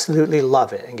 I absolutely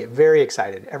love it and get very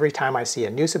excited every time I see a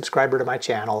new subscriber to my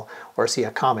channel or see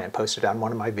a comment posted on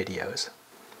one of my videos.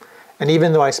 And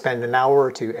even though I spend an hour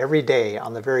or 2 every day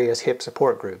on the various hip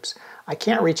support groups, I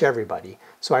can't reach everybody,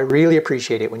 so I really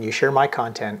appreciate it when you share my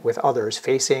content with others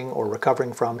facing or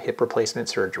recovering from hip replacement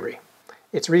surgery.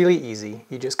 It's really easy.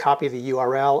 You just copy the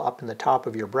URL up in the top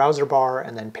of your browser bar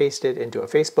and then paste it into a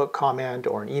Facebook comment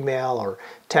or an email or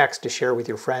text to share with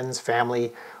your friends,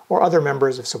 family, or other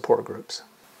members of support groups.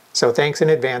 So thanks in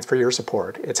advance for your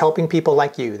support. It's helping people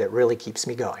like you that really keeps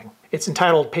me going. It's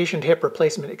entitled Patient Hip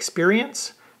Replacement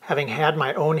Experience. Having had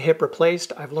my own hip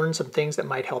replaced, I've learned some things that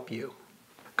might help you.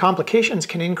 Complications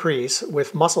can increase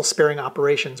with muscle-sparing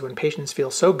operations when patients feel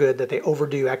so good that they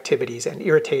overdo activities and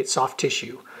irritate soft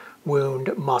tissue,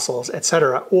 wound, muscles,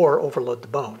 etc., or overload the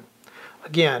bone.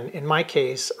 Again, in my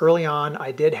case, early on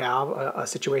I did have a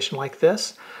situation like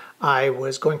this. I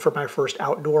was going for my first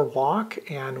outdoor walk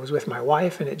and was with my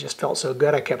wife, and it just felt so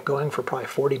good. I kept going for probably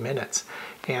 40 minutes,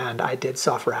 and I did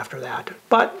suffer after that.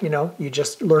 But, you know, you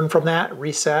just learn from that,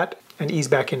 reset, and ease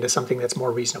back into something that's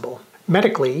more reasonable.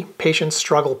 Medically, patients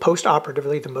struggle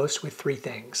post-operatively the most with 3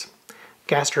 things: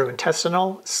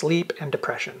 gastrointestinal, sleep, and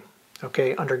depression.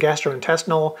 Okay, under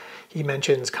gastrointestinal, he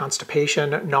mentions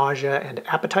constipation, nausea, and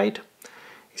appetite.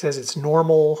 He says it's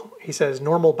normal. He says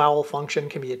normal bowel function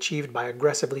can be achieved by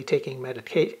aggressively taking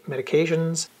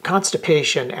medications.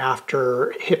 Constipation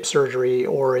after hip surgery,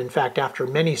 or in fact after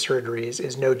many surgeries,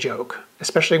 is no joke,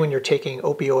 especially when you're taking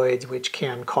opioids, which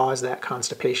can cause that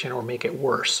constipation or make it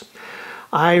worse.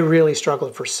 I really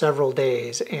struggled for several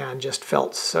days and just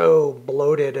felt so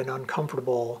bloated and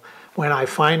uncomfortable. When I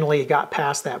finally got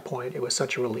past that point, it was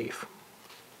such a relief.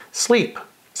 Sleep.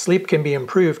 Sleep can be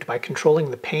improved by controlling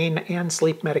the pain and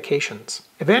sleep medications.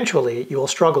 Eventually, you will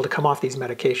struggle to come off these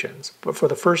medications, but for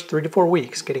the first 3 to 4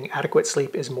 weeks, getting adequate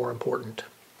sleep is more important.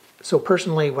 So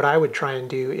personally, what I would try and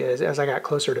do is, as I got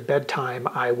closer to bedtime,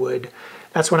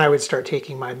 that's when I would start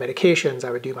taking my medications. I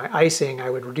would do my icing. I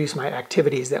would reduce my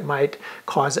activities that might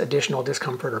cause additional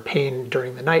discomfort or pain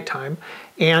during the nighttime,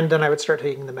 and then I would start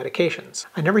taking the medications.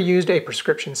 I never used a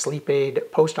prescription sleep aid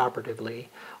post-operatively,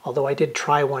 although I did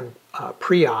try one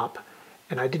pre-op,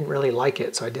 and I didn't really like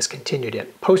it, so I discontinued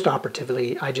it.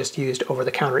 Post-operatively, I just used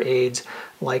over-the-counter aids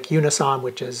like Unisom,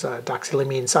 which is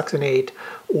doxylamine succinate,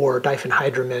 or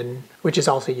diphenhydramine, which is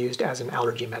also used as an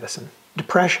allergy medicine.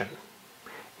 Depression.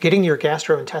 Getting your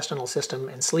gastrointestinal system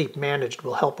and sleep managed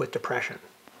will help with depression.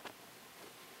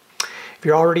 If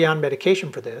you're already on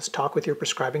medication for this, talk with your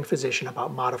prescribing physician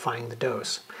about modifying the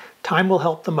dose. Time will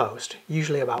help the most,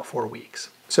 usually about 4 weeks.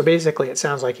 So basically it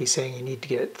sounds like he's saying you need to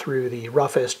get through the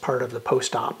roughest part of the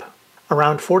post-op.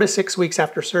 Around 4 to 6 weeks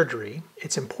after surgery,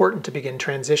 it's important to begin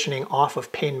transitioning off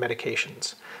of pain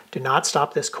medications. Do not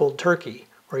stop this cold turkey,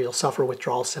 or you'll suffer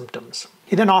withdrawal symptoms.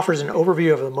 He then offers an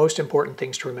overview of the most important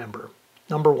things to remember.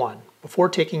 Number 1, before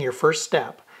taking your first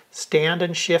step, stand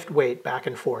and shift weight back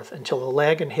and forth until the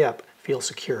leg and hip feel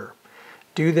secure.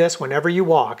 Do this whenever you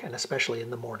walk, and especially in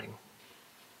the morning.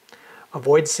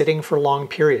 Avoid sitting for long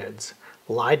periods.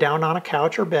 Lie down on a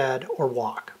couch or bed or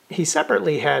walk. He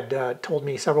separately had told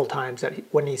me several times that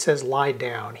when he says lie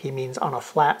down, he means on a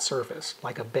flat surface,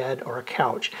 like a bed or a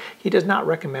couch. He does not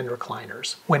recommend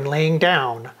recliners. When laying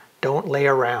down, don't lay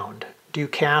around. Do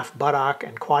calf, buttock,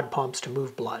 and quad pumps to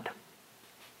move blood.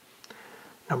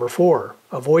 Number 4,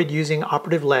 avoid using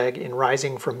operative leg in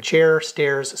rising from chair,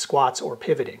 stairs, squats, or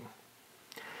pivoting.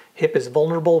 Hip is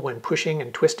vulnerable when pushing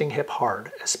and twisting hip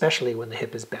hard, especially when the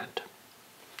hip is bent.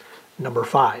 Number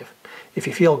 5, if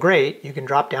you feel great, you can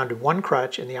drop down to one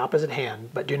crutch in the opposite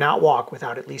hand, but do not walk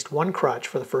without at least one crutch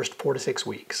for the first 4 to 6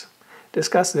 weeks.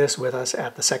 Discuss this with us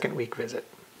at the second week visit.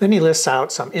 Then he lists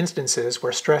out some instances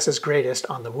where stress is greatest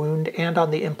on the wound and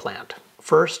on the implant.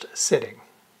 First, sitting.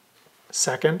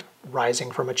 Second,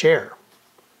 rising from a chair.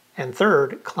 And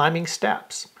third, climbing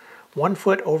steps, one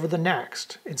foot over the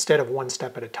next instead of one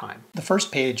step at a time. The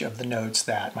first page of the notes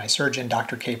that my surgeon,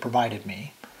 Dr. K, provided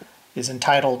me is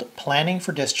entitled Planning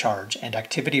for Discharge and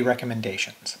Activity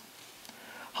Recommendations.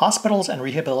 Hospitals and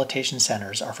rehabilitation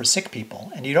centers are for sick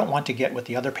people, and you don't want to get what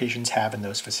the other patients have in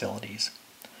those facilities.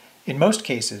 In most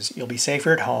cases, you'll be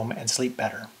safer at home and sleep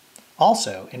better.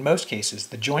 Also, in most cases,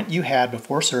 the joint you had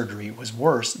before surgery was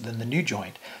worse than the new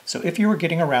joint, so if you were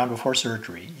getting around before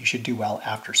surgery, you should do well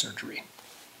after surgery.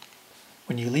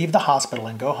 When you leave the hospital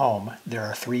and go home, there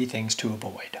are 3 things to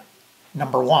avoid.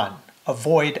 Number 1,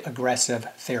 avoid aggressive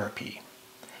therapy.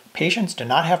 Patients do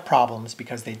not have problems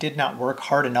because they did not work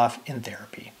hard enough in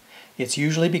therapy. It's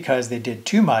usually because they did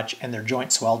too much and their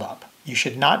joint swelled up. You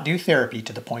should not do therapy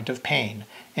to the point of pain,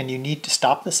 and you need to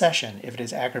stop the session if it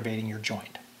is aggravating your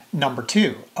joint. Number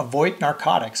 2, avoid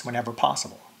narcotics whenever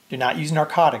possible. Do not use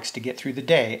narcotics to get through the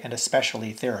day, and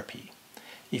especially therapy.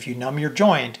 If you numb your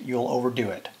joint, you'll overdo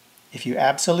it. If you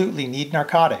absolutely need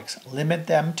narcotics, limit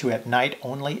them to at night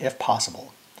only if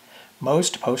possible.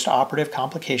 Most post-operative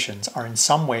complications are in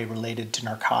some way related to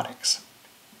narcotics.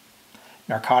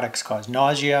 Narcotics cause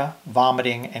nausea,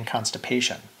 vomiting, and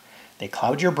constipation. They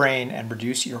cloud your brain and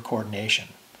reduce your coordination.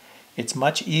 It's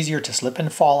much easier to slip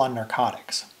and fall on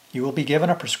narcotics. You will be given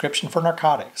a prescription for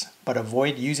narcotics, but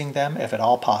avoid using them if at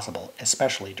all possible,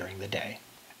 especially during the day.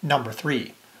 Number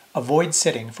 3, avoid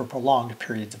sitting for prolonged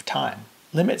periods of time.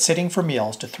 Limit sitting for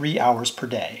meals to 3 hours per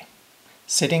day.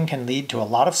 Sitting can lead to a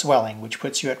lot of swelling, which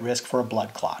puts you at risk for a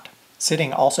blood clot.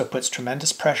 Sitting also puts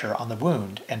tremendous pressure on the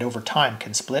wound and over time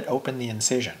can split open the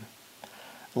incision.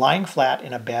 Lying flat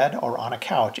in a bed or on a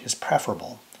couch is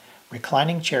preferable.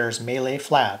 Reclining chairs may lay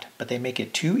flat, but they make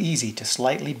it too easy to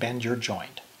slightly bend your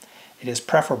joint. It is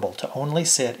preferable to only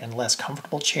sit in less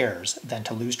comfortable chairs than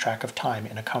to lose track of time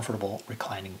in a comfortable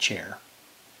reclining chair.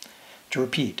 To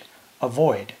repeat,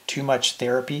 avoid too much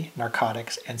therapy,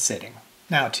 narcotics, and sitting.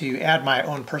 Now, to add my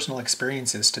own personal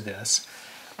experiences to this,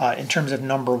 in terms of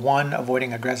number 1,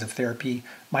 avoiding aggressive therapy,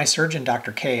 my surgeon,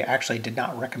 Dr. K, actually did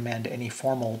not recommend any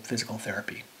formal physical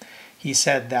therapy. He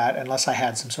said that unless I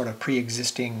had some sort of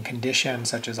pre-existing condition,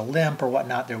 such as a limp or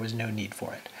whatnot, there was no need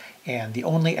for it. And the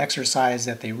only exercise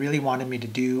that they really wanted me to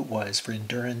do was for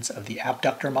endurance of the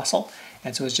abductor muscle.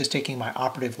 And so it was just taking my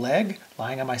operative leg,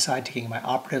 lying on my side, taking my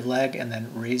operative leg, and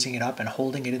then raising it up and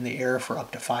holding it in the air for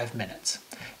up to 5 minutes.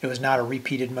 It was not a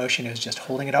repeated motion, it was just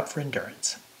holding it up for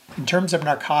endurance. In terms of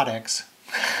narcotics,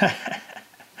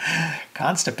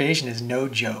 constipation is no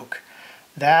joke.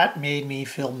 That made me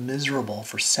feel miserable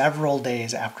for several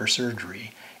days after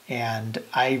surgery. And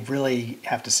I really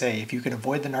have to say, if you can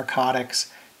avoid the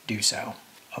narcotics, do so.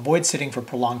 Avoid sitting for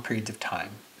prolonged periods of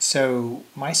time. So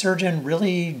my surgeon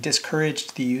really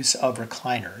discouraged the use of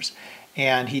recliners,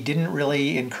 and he didn't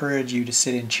really encourage you to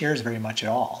sit in chairs very much at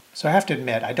all. So I have to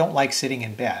admit, I don't like sitting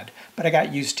in bed, but I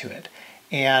got used to it.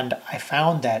 And I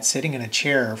found that sitting in a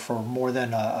chair for more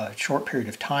than a short period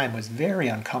of time was very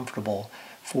uncomfortable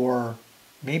for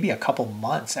maybe a couple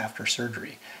months after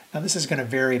surgery. Now this is going to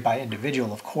vary by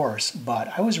individual, of course,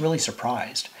 but I was really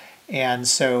surprised. And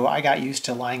so I got used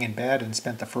to lying in bed and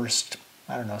spent the first,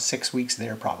 6 weeks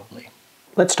there probably.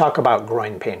 Let's talk about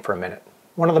groin pain for a minute.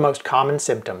 One of the most common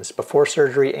symptoms before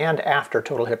surgery and after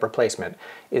total hip replacement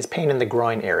is pain in the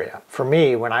groin area. For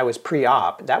me, when I was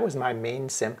pre-op, that was my main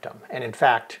symptom. And in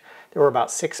fact, there were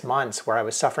about 6 months where I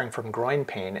was suffering from groin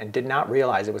pain and did not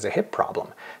realize it was a hip problem.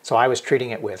 So I was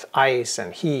treating it with ice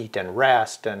and heat and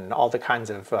rest and all the kinds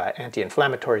of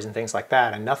anti-inflammatories and things like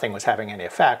that, and nothing was having any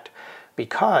effect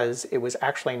because it was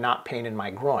actually not pain in my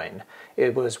groin.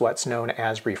 It was what's known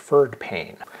as referred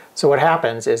pain. So what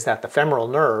happens is that the femoral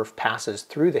nerve passes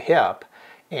through the hip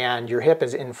and your hip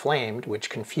is inflamed, which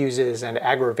confuses and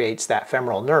aggravates that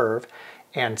femoral nerve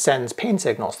and sends pain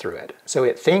signals through it. So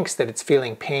it thinks that it's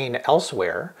feeling pain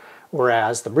elsewhere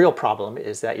whereas the real problem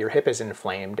is that your hip is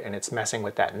inflamed and it's messing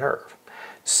with that nerve.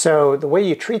 So the way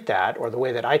you treat that, or the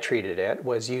way that I treated it,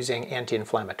 was using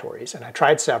anti-inflammatories. And I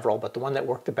tried several, but the one that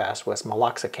worked the best was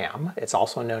meloxicam. It's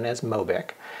also known as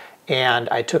Mobic. And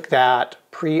I took that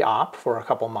pre-op for a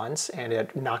couple months, and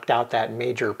it knocked out that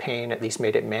major pain, at least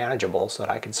made it manageable so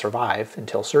that I could survive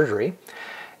until surgery.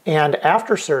 And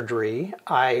after surgery,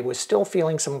 I was still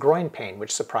feeling some groin pain,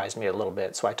 which surprised me a little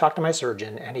bit. So I talked to my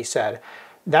surgeon, and he said,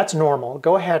 "That's normal.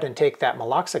 Go ahead and take that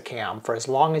meloxicam for as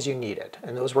long as you need it."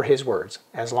 And those were his words,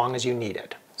 as long as you need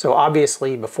it. So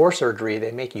obviously before surgery,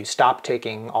 they make you stop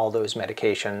taking all those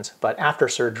medications, but after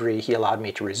surgery, he allowed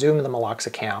me to resume the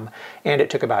meloxicam, and it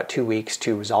took about 2 weeks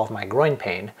to resolve my groin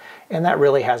pain, and that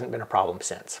really hasn't been a problem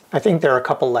since. I think there are a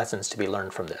couple lessons to be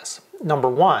learned from this. Number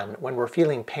one, when we're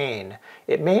feeling pain,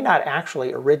 it may not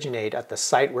actually originate at the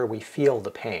site where we feel the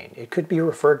pain. It could be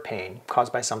referred pain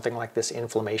caused by something like this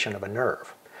inflammation of a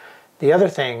nerve. The other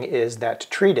thing is that to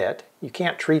treat it, you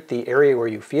can't treat the area where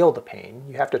you feel the pain.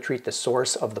 You have to treat the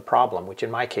source of the problem, which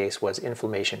in my case was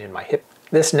inflammation in my hip.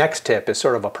 This next tip is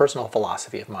sort of a personal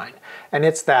philosophy of mine, and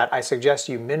it's that I suggest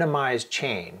you minimize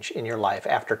change in your life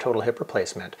after total hip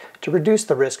replacement to reduce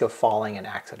the risk of falling in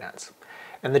accidents.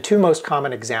 And the two most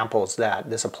common examples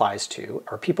that this applies to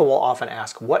are people will often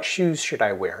ask, what shoes should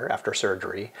I wear after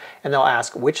surgery? And they'll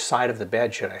ask, which side of the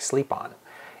bed should I sleep on?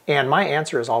 And my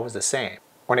answer is always the same.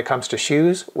 When it comes to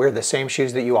shoes, wear the same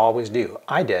shoes that you always do.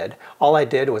 I did. All I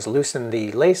did was loosen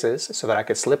the laces so that I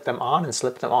could slip them on and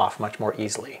slip them off much more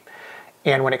easily.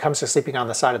 And when it comes to sleeping on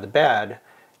the side of the bed,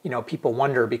 people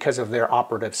wonder because of their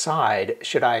operative side,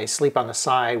 should I sleep on the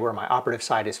side where my operative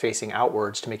side is facing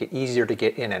outwards to make it easier to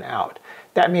get in and out?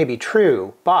 That may be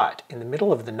true, but in the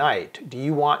middle of the night, do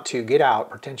you want to get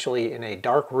out potentially in a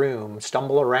dark room,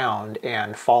 stumble around,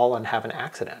 and fall and have an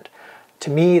accident? To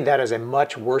me, that is a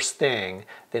much worse thing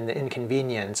than the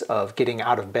inconvenience of getting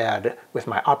out of bed with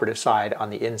my operative side on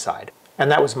the inside.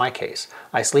 And that was my case.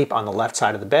 I sleep on the left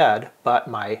side of the bed, but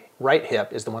my right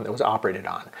hip is the one that was operated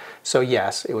on. So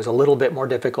yes, it was a little bit more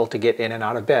difficult to get in and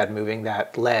out of bed, moving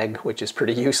that leg, which is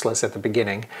pretty useless at the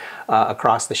beginning,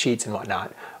 across the sheets and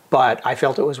whatnot. But I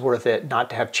felt it was worth it not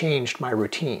to have changed my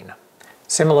routine.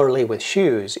 Similarly with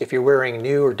shoes, if you're wearing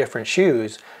new or different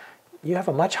shoes, you have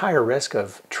a much higher risk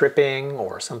of tripping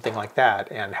or something like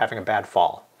that and having a bad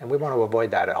fall. And we want to avoid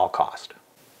that at all cost.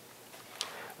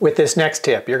 With this next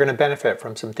tip, you're going to benefit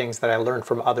from some things that I learned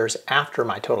from others after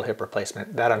my total hip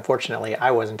replacement that unfortunately I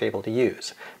wasn't able to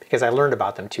use because I learned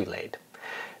about them too late.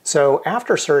 So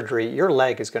after surgery, your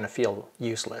leg is going to feel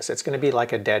useless. It's going to be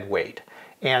like a dead weight.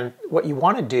 And what you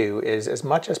want to do is as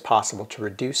much as possible to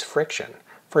reduce friction.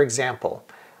 For example,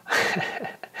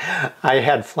 I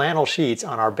had flannel sheets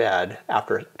on our bed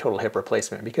after total hip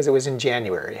replacement because it was in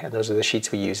January, and those are the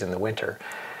sheets we use in the winter.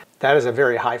 That is a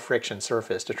very high friction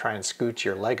surface to try and scooch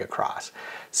your leg across.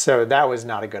 So that was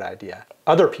not a good idea.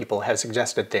 Other people have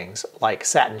suggested things like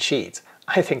satin sheets.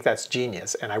 I think that's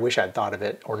genius, and I wish I'd thought of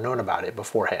it or known about it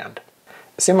beforehand.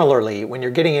 Similarly, when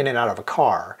you're getting in and out of a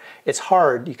car, it's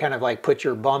hard. You kind of like put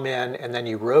your bum in and then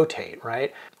you rotate,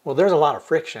 right? Well, there's a lot of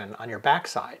friction on your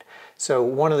backside. So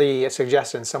one of the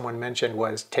suggestions someone mentioned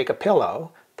was take a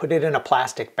pillow, put it in a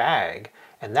plastic bag,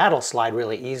 and that'll slide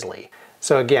really easily.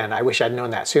 So again, I wish I'd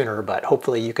known that sooner, but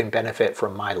hopefully you can benefit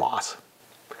from my loss.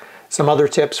 Some other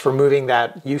tips for moving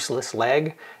that useless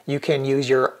leg, you can use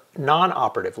your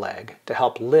non-operative leg to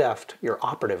help lift your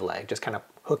operative leg. Just kind of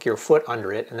hook your foot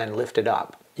under it and then lift it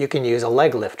up. You can use a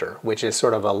leg lifter, which is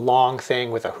sort of a long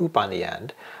thing with a hoop on the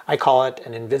end. I call it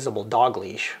an invisible dog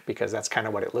leash because that's kind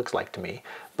of what it looks like to me.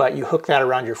 But you hook that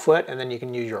around your foot and then you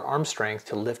can use your arm strength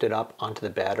to lift it up onto the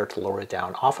bed or to lower it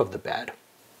down off of the bed.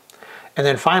 And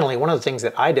then finally, one of the things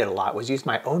that I did a lot was use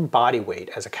my own body weight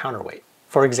as a counterweight.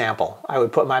 For example, I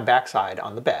would put my backside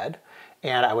on the bed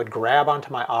and I would grab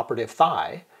onto my operative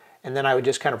thigh and then I would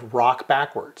just kind of rock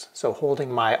backwards. So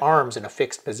holding my arms in a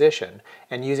fixed position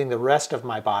and using the rest of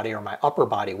my body or my upper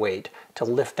body weight to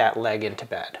lift that leg into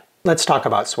bed. Let's talk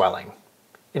about swelling.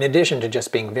 In addition to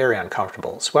just being very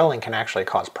uncomfortable, swelling can actually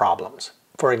cause problems.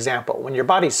 For example, when your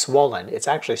body's swollen, it's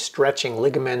actually stretching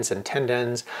ligaments and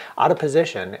tendons out of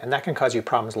position, and that can cause you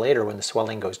problems later when the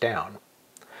swelling goes down.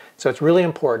 So it's really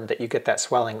important that you get that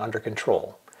swelling under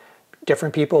control.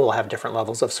 Different people will have different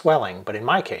levels of swelling, but in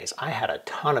my case, I had a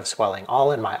ton of swelling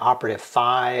all in my operative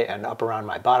thigh and up around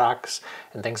my buttocks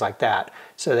and things like that,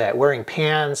 so that wearing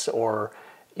pants or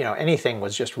anything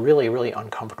was just really, really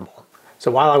uncomfortable. So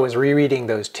while I was rereading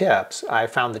those tips, I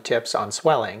found the tips on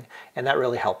swelling, and that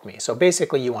really helped me. So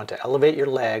basically, you want to elevate your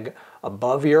leg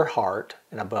above your heart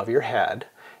and above your head,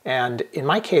 And in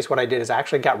my case, what I did is I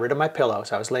actually got rid of my pillow.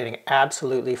 So I was laying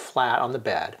absolutely flat on the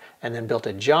bed and then built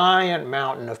a giant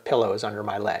mountain of pillows under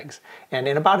my legs. And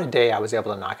in about a day, I was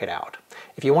able to knock it out.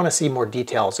 If you want to see more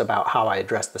details about how I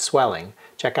addressed the swelling,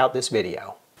 check out this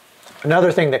video.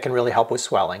 Another thing that can really help with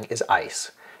swelling is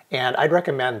ice. And I'd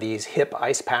recommend these hip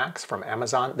ice packs from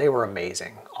Amazon. They were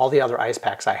amazing. All the other ice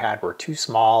packs I had were too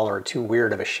small or too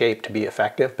weird of a shape to be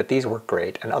effective, but these work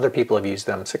great, and other people have used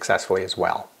them successfully as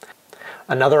well.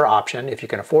 Another option, if you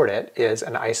can afford it, is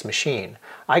an ice machine.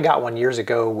 I got one years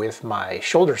ago with my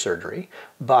shoulder surgery,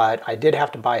 but I did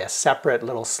have to buy a separate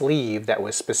little sleeve that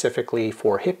was specifically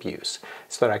for hip use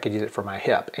so that I could use it for my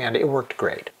hip, and it worked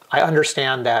great. I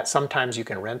understand that sometimes you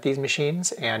can rent these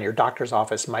machines and your doctor's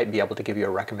office might be able to give you a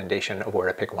recommendation of where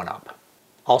to pick one up.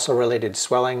 Also related to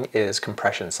swelling is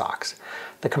compression socks.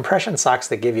 The compression socks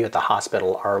they give you at the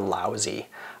hospital are lousy.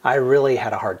 I really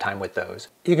had a hard time with those.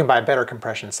 You can buy better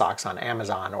compression socks on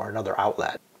Amazon or another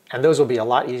outlet, and those will be a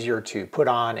lot easier to put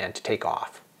on and to take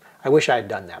off. I wish I had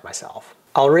done that myself.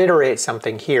 I'll reiterate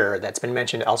something here that's been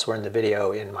mentioned elsewhere in the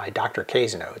video in my Dr.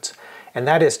 K's notes, and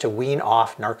that is to wean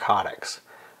off narcotics.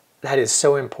 That is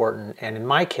so important, and in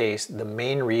my case, the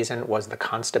main reason was the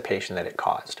constipation that it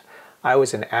caused. I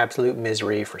was in absolute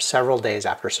misery for several days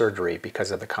after surgery because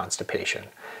of the constipation.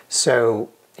 So,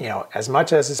 as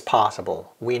much as is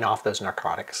possible, wean off those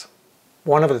narcotics.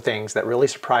 One of the things that really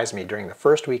surprised me during the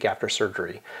first week after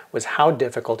surgery was how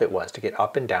difficult it was to get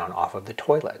up and down off of the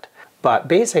toilet. But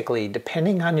basically,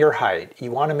 depending on your height,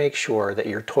 you want to make sure that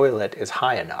your toilet is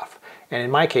high enough. And in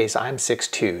my case, I'm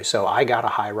 6'2", so I got a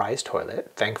high-rise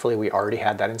toilet. Thankfully, we already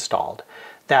had that installed.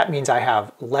 That means I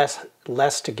have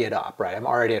less to get up, right? I'm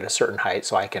already at a certain height,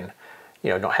 so I can,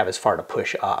 don't have as far to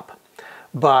push up.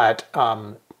 But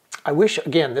I wish,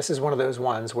 again, this is one of those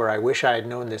ones where I wish I had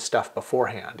known this stuff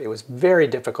beforehand. It was very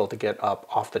difficult to get up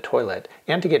off the toilet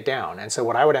and to get down. And so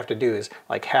what I would have to do is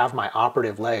have my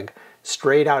operative leg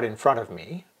straight out in front of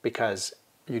me, because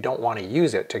you don't want to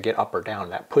use it to get up or down.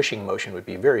 That pushing motion would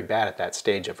be very bad at that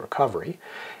stage of recovery.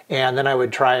 And then I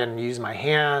would try and use my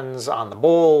hands on the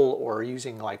bowl, or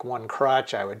using one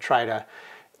crutch, I would try to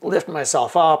lift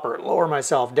myself up or lower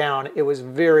myself down. It was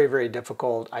very, very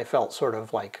difficult. I felt sort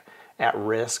of at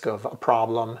risk of a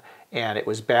problem, and it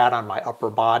was bad on my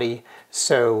upper body.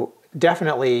 So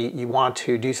definitely you want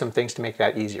to do some things to make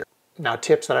that easier. Now,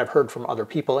 tips that I've heard from other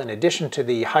people, in addition to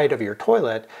the height of your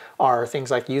toilet, are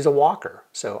things like use a walker.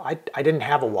 So I didn't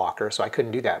have a walker, so I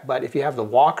couldn't do that. But if you have the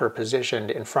walker positioned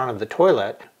in front of the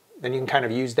toilet, then you can kind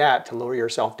of use that to lower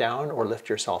yourself down or lift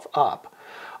yourself up.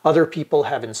 Other people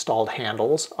have installed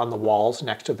handles on the walls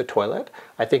next to the toilet.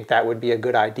 I think that would be a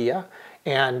good idea.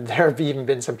 And there have even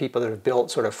been some people that have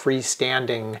built sort of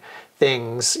freestanding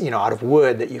things, out of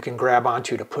wood that you can grab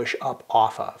onto to push up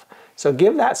off of. So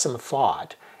give that some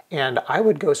thought. And I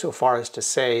would go so far as to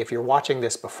say, if you're watching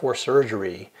this before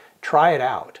surgery, try it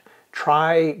out.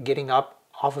 Try getting up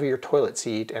off of your toilet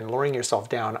seat and lowering yourself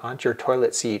down onto your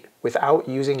toilet seat without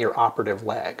using your operative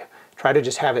leg. Try to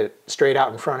just have it straight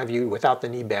out in front of you without the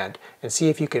knee bent, and see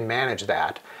if you can manage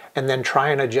that. And then try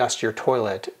and adjust your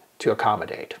toilet to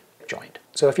accommodate joint.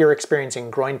 So if you're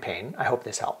experiencing groin pain, I hope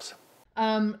this helps.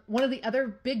 One of the other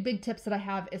big tips that I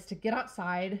have is to get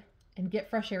outside and get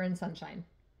fresh air and sunshine.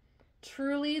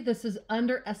 Truly, this is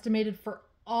underestimated for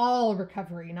all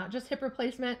recovery, not just hip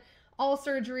replacement, all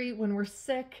surgery, when we're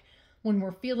sick, when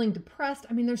we're feeling depressed.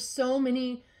 I mean, there's so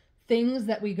many things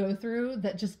that we go through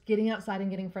that just getting outside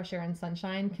and getting fresh air and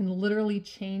sunshine can literally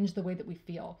change the way that we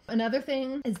feel. Another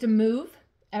thing is to move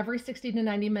every 60 to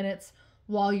 90 minutes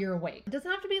while you're awake. It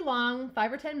doesn't have to be long,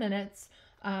 5 or 10 minutes,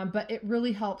 but it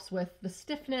really helps with the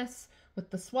stiffness, with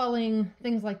the swelling,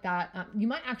 things like that. You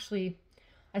might actually,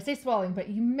 I say swelling, but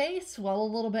you may swell a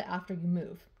little bit after you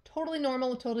move. Totally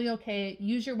normal, totally okay.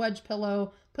 Use your wedge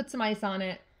pillow, put some ice on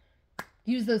it,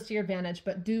 use those to your advantage,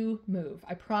 but do move.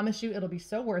 I promise you it'll be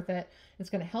so worth it. It's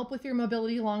going to help with your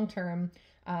mobility long term.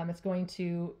 It's going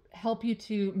to help you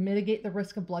to mitigate the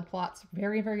risk of blood clots.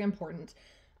 Very, very important.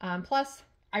 Plus,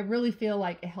 I really feel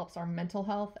like it helps our mental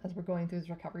health as we're going through this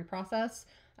recovery process,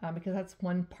 because that's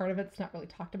one part of it that's not really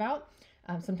talked about.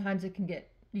 Sometimes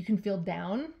you can feel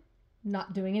down,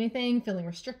 not doing anything, feeling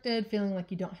restricted, feeling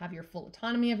like you don't have your full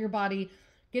autonomy of your body.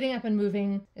 Getting up and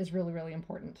moving is really, really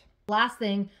important. Last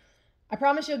thing, I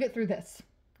promise you'll get through this.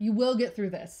 You will get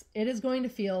through this. It is going to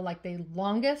feel like the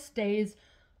longest days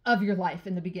of your life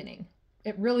in the beginning.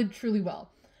 It really, truly will.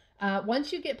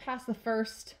 Once you get past the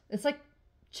first, it's like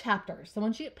chapters. So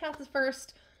once you get past the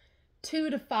first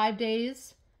 2 to 5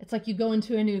 days, it's like you go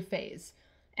into a new phase.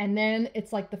 And then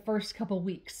it's like the first couple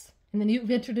weeks. And then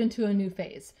you've entered into a new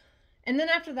phase. And then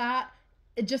after that,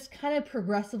 it just kind of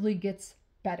progressively gets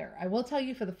better. I will tell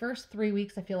you, for the first 3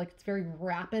 weeks, I feel like it's very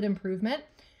rapid improvement.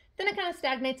 Then it kind of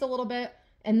stagnates a little bit,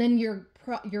 and then your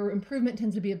improvement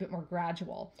tends to be a bit more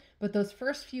gradual. But those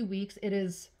first few weeks, it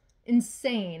is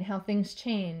insane how things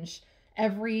change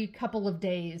every couple of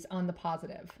days on the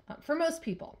positive for most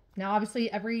people. Now,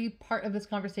 obviously, every part of this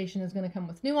conversation is going to come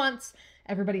with nuance.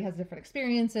 Everybody has different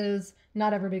experiences.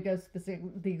 Not everybody goes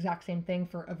through the exact same thing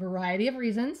for a variety of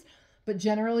reasons. But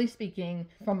generally speaking,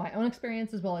 from my own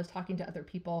experience as well as talking to other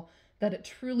people, that it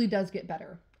truly does get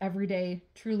better. Every day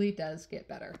truly does get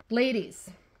better. Ladies,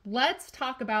 let's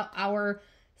talk about our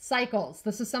cycles.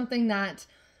 This is something that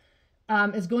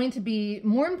is going to be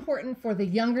more important for the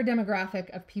younger demographic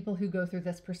of people who go through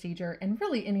this procedure, and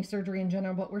really any surgery in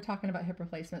general, but we're talking about hip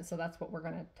replacement, so that's what we're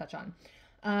going to touch on.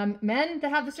 Men that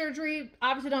have the surgery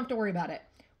obviously don't have to worry about it.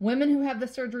 Women who have the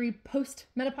surgery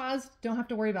post-menopause don't have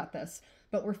to worry about this,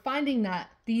 but we're finding that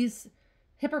these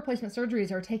hip replacement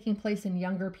surgeries are taking place in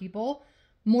younger people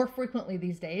more frequently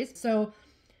these days. So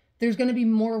there's going to be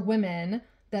more women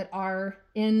that are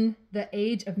in the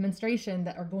age of menstruation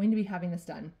that are going to be having this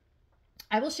done.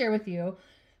 I will share with you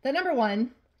that, number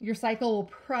one, your cycle will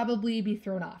probably be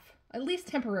thrown off, at least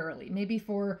temporarily, maybe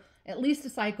for at least a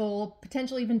cycle,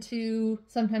 potentially even 2,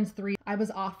 sometimes 3. I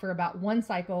was off for about 1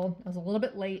 cycle. I was a little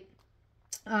bit late,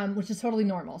 which is totally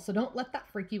normal. So don't let that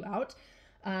freak you out.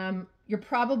 You're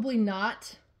probably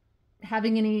not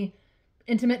having any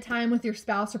intimate time with your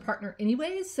spouse or partner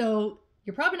anyways, so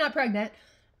you're probably not pregnant.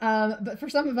 But for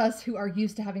some of us who are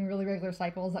used to having really regular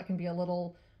cycles, that can be a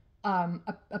little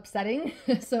upsetting.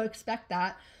 So expect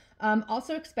that.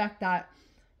 Also expect that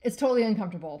it's totally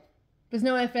uncomfortable. There's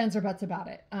no ifs, ands, or buts about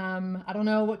it. I don't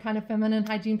know what kind of feminine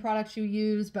hygiene products you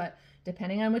use, but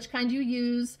depending on which kind you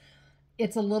use,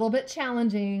 it's a little bit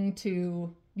challenging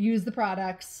to use the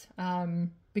products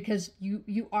because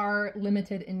you are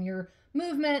limited in your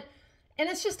movement, and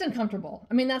it's just uncomfortable.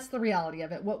 I mean, that's the reality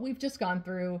of it. What we've just gone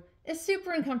through is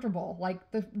super uncomfortable. Like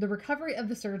the recovery of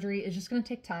the surgery is just going to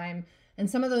take time. And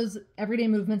some of those everyday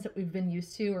movements that we've been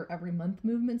used to, or every month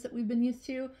movements that we've been used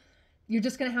to, you're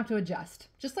just going to have to adjust.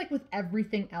 Just like with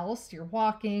everything else, you're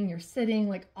walking, you're sitting,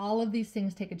 like all of these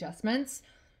things take adjustments.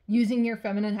 Using your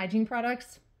feminine hygiene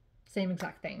products, same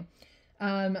exact thing.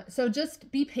 So just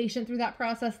be patient through that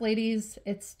process, ladies.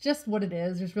 It's just what it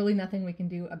is. There's really nothing we can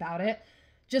do about it.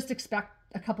 Just expect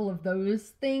a couple of those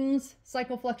things,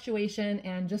 cycle fluctuation,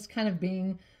 and just kind of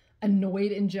being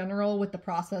annoyed in general with the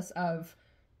process of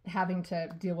having to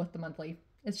deal with the monthly.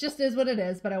 It just is what it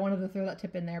is, but I wanted to throw that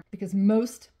tip in there because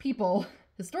most people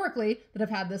historically that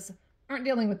have had this aren't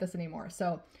dealing with this anymore.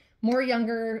 So more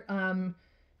younger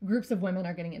groups of women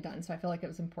are getting it done. So I feel like it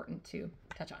was important to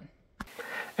touch on.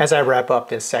 As I wrap up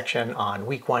this section on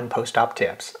week 1 post-op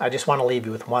tips, I just want to leave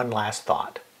you with one last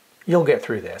thought. You'll get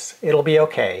through this. It'll be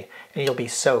okay, and you'll be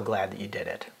so glad that you did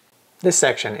it. This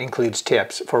section includes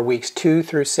tips for weeks 2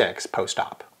 through 6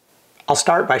 post-op. I'll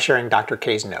start by sharing Dr.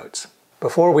 K's notes.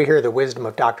 Before we hear the wisdom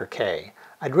of Dr. K,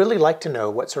 I'd really like to know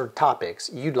what sort of topics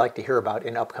you'd like to hear about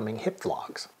in upcoming hip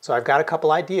vlogs. So I've got a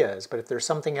couple ideas, but if there's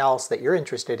something else that you're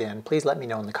interested in, please let me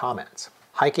know in the comments.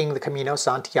 Hiking the Camino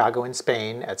Santiago in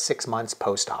Spain at 6 months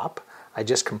post-op. I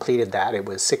just completed that. It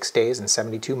was 6 days and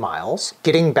 72 miles.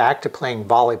 Getting back to playing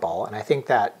volleyball, and I think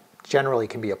that generally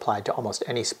can be applied to almost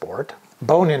any sport.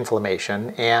 Bone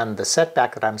inflammation, and the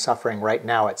setback that I'm suffering right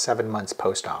now at 7 months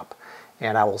post-op.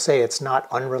 And I will say it's not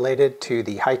unrelated to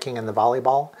the hiking and the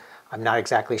volleyball. I'm not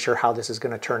exactly sure how this is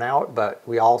going to turn out, but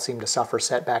we all seem to suffer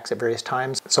setbacks at various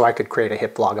times, so I could create a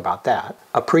hip vlog about that.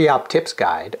 A pre-op tips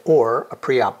guide or a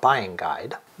pre-op buying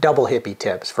guide. Double hippie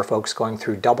tips for folks going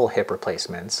through double hip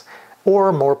replacements,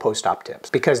 or more post-op tips,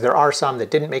 because there are some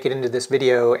that didn't make it into this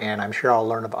video, and I'm sure I'll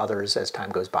learn of others as time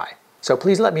goes by. So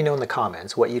please let me know in the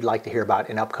comments what you'd like to hear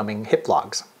about in upcoming hip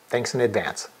vlogs. Thanks in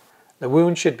advance. The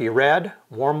wound should be red,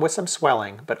 warm with some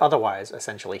swelling, but otherwise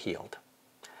essentially healed.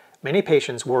 Many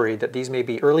patients worry that these may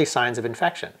be early signs of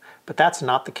infection, but that's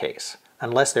not the case,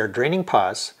 unless they're draining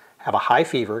pus, have a high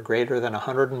fever greater than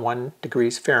 101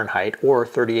 degrees Fahrenheit or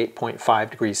 38.5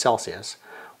 degrees Celsius,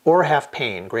 or have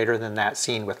pain greater than that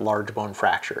seen with large bone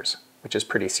fractures, which is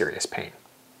pretty serious pain.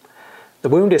 The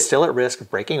wound is still at risk of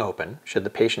breaking open should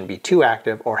the patient be too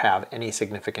active or have any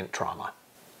significant trauma.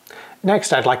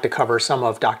 Next, I'd like to cover some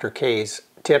of Dr. K's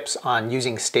tips on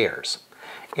using stairs.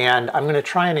 And I'm going to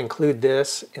try and include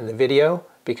this in the video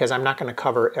because I'm not going to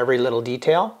cover every little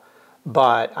detail,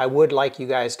 but I would like you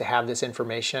guys to have this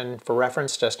information for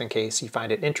reference just in case you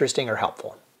find it interesting or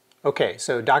helpful. Okay,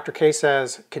 so Dr. K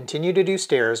says, continue to do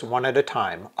stairs one at a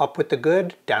time, up with the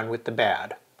good, down with the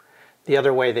bad. The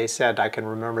other way they said I can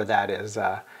remember that is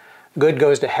Good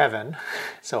goes to heaven,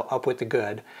 so up with the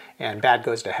good, and bad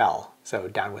goes to hell, so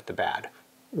down with the bad.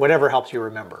 Whatever helps you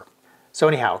remember. So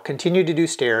anyhow, continue to do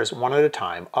stairs one at a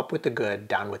time, up with the good,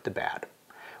 down with the bad.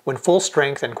 When full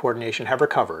strength and coordination have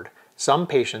recovered, some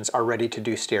patients are ready to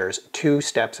do stairs 2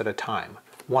 steps at a time,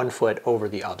 1 foot over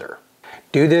the other.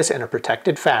 Do this in a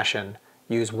protected fashion.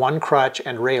 Use 1 crutch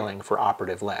and railing for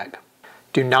operative leg.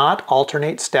 Do not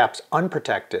alternate steps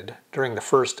unprotected during the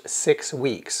first 6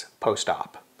 weeks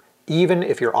post-op, even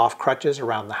if you're off crutches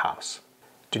around the house.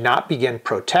 Do not begin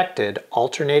protected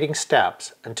alternating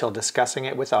steps until discussing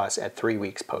it with us at 3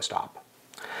 weeks post-op.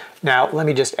 Now, let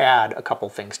me just add a couple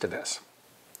things to this.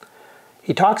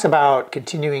 He talks about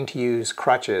continuing to use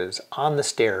crutches on the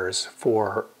stairs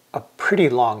for a pretty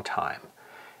long time.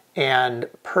 And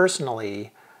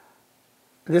personally,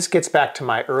 this gets back to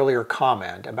my earlier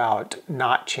comment about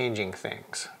not changing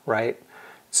things, right?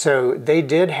 So they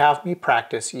did have me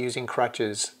practice using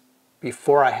crutches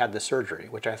before I had the surgery,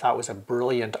 which I thought was a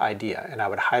brilliant idea, and I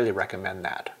would highly recommend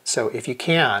that. So if you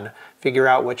can, figure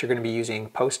out what you're going to be using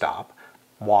post-op,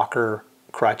 walker,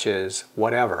 crutches,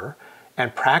 whatever,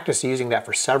 and practice using that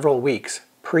for several weeks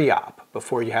pre-op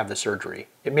before you have the surgery.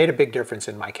 It made a big difference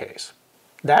in my case.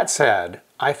 That said,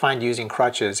 I find using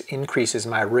crutches increases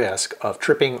my risk of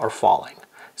tripping or falling.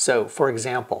 So, for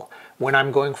example, when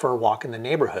I'm going for a walk in the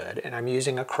neighborhood and I'm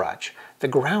using a crutch, the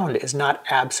ground is not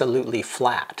absolutely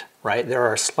flat, right? There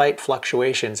are slight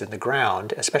fluctuations in the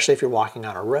ground, especially if you're walking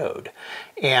on a road.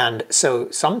 And so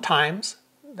sometimes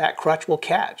that crutch will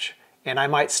catch and I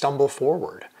might stumble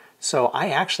forward. So I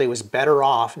actually was better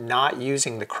off not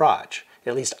using the crutch.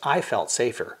 At least I felt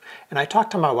safer. And I talked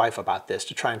to my wife about this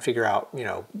to try and figure out,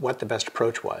 what the best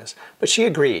approach was. But she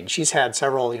agreed. She's had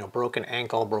several, broken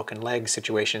ankle, broken leg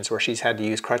situations where she's had to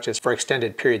use crutches for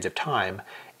extended periods of time.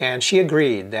 And she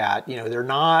agreed that, they're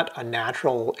not a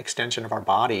natural extension of our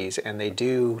bodies, and they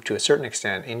do, to a certain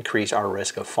extent, increase our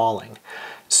risk of falling.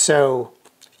 So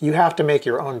you have to make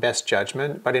your own best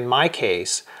judgment. But in my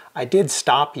case, I did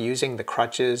stop using the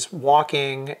crutches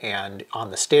walking and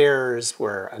on the stairs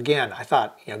where, again, I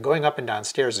thought, going up and down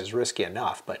stairs is risky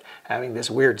enough, but having this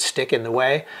weird stick in the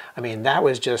way, that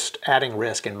was just adding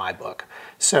risk in my book.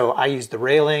 So I used the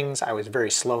railings. I was very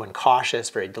slow and cautious,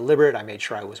 very deliberate. I made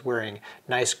sure I was wearing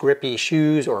nice grippy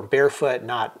shoes or barefoot,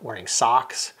 not wearing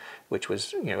socks, which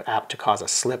was, apt to cause a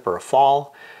slip or a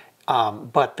fall.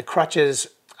 But the crutches,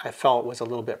 I felt was a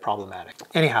little bit problematic.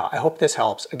 Anyhow, I hope this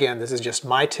helps. Again, this is just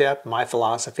my tip, my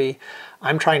philosophy.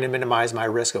 I'm trying to minimize my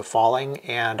risk of falling,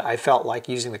 and I felt like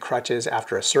using the crutches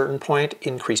after a certain point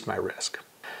increased my risk.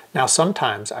 Now,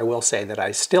 sometimes I will say that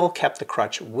I still kept the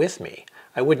crutch with me.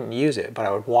 I wouldn't use it, but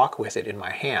I would walk with it in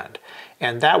my hand.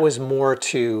 And that was more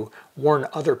to warn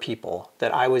other people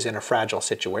that I was in a fragile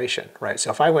situation, right?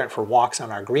 So if I went for walks on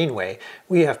our greenway,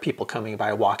 we have people coming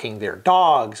by walking their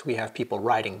dogs, we have people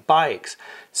riding bikes.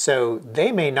 So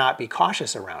they may not be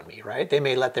cautious around me, right? They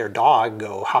may let their dog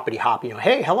go hoppity hop,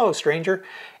 hey, hello, stranger.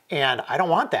 And I don't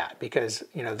want that because,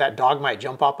 that dog might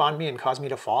jump up on me and cause me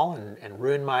to fall and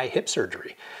ruin my hip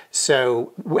surgery.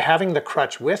 So having the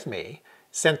crutch with me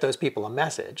sent those people a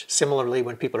message. Similarly,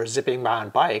 when people are zipping by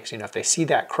on bikes, if they see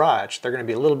that crutch, they're going to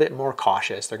be a little bit more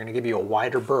cautious. They're going to give you a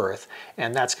wider berth,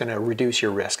 and that's going to reduce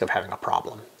your risk of having a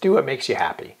problem. Do what makes you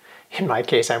happy. In my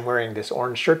case, I'm wearing this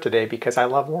orange shirt today because I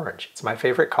love orange. It's my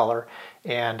favorite color,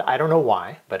 and I don't know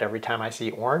why, but every time I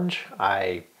see orange,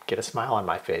 I get a smile on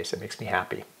my face. It makes me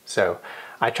happy. So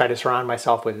I try to surround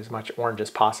myself with as much orange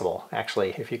as possible.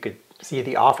 Actually, if you could see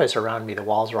the office around me, the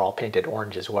walls are all painted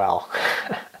orange as well.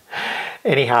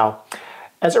 Anyhow,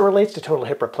 as it relates to total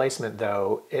hip replacement,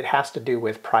 though, it has to do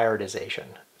with prioritization.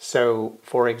 So,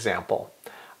 for example,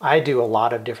 I do a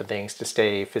lot of different things to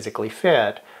stay physically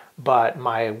fit, but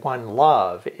my one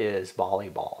love is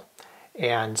volleyball.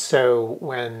 And so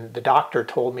when the doctor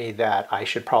told me that I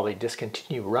should probably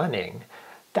discontinue running,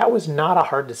 that was not a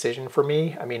hard decision for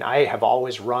me. I have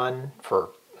always run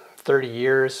for 30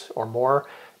 years or more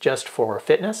just for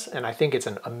fitness, and I think it's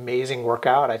an amazing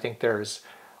workout. I think there's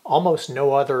almost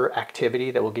no other activity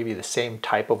that will give you the same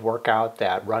type of workout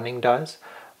that running does.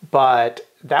 But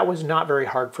that was not very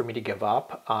hard for me to give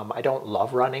up. I don't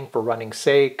love running for running's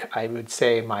sake. I would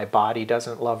say my body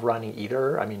doesn't love running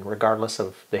either. Regardless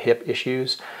of the hip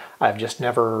issues, I've just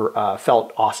never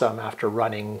felt awesome after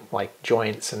running, like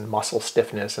joints and muscle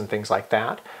stiffness and things like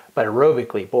that. But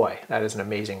aerobically, boy, that is an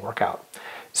amazing workout.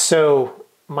 So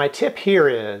my tip here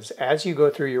is, as you go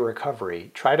through your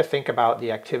recovery, try to think about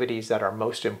the activities that are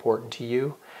most important to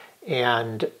you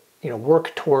and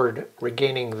work toward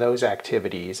regaining those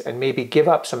activities and maybe give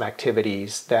up some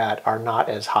activities that are not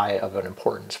as high of an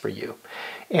importance for you.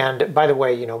 And by the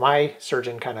way, my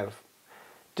surgeon kind of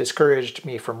discouraged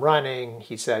me from running.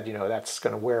 He said, that's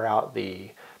going to wear out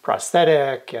the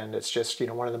prosthetic, and it's just,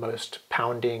 one of the most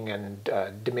pounding and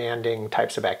demanding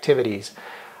types of activities.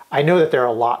 I know that there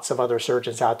are lots of other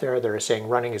surgeons out there that are saying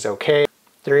running is okay.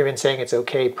 They're even saying it's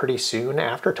okay pretty soon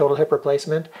after total hip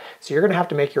replacement. So you're going to have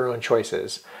to make your own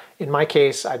choices. In my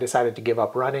case, I decided to give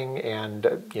up running, and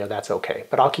that's okay.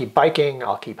 But I'll keep biking,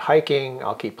 I'll keep hiking,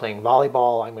 I'll keep playing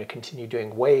volleyball, I'm going to continue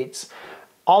doing weights,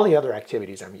 all the other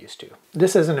activities I'm used to.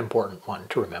 This is an important one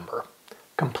to remember.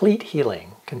 Complete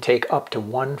healing can take up to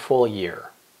 1 full year.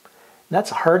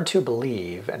 That's hard to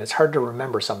believe, and it's hard to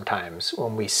remember sometimes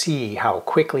when we see how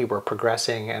quickly we're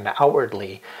progressing and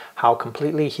outwardly how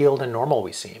completely healed and normal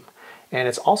we seem. And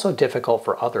it's also difficult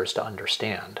for others to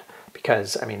understand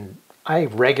because, I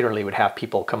regularly would have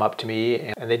people come up to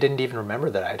me and they didn't even remember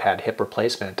that I'd had hip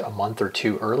replacement a month or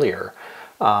 2 earlier.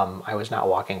 I was not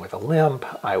walking with a limp,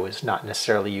 I was not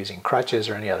necessarily using crutches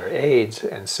or any other aids,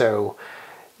 and so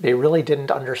they really didn't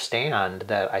understand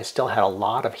that I still had a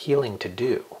lot of healing to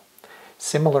do.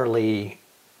 Similarly,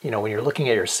 when you're looking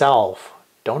at yourself,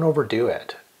 don't overdo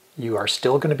it. You are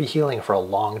still going to be healing for a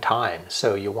long time,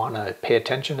 so you want to pay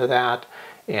attention to that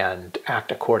and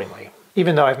act accordingly.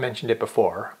 Even though I've mentioned it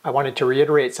before, I wanted to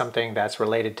reiterate something that's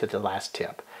related to the last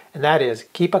tip, and that is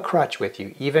keep a crutch with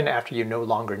you even after you no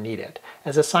longer need it,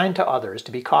 as a sign to others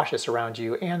to be cautious around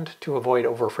you and to avoid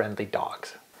over-friendly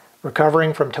dogs.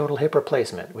 Recovering from total hip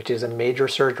replacement, which is a major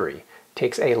surgery,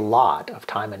 takes a lot of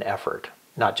time and effort.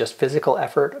 Not just physical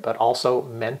effort, but also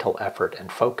mental effort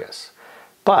and focus.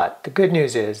 But the good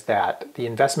news is that the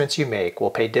investments you make will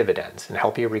pay dividends and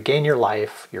help you regain your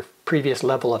life, your previous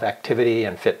level of activity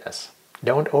and fitness.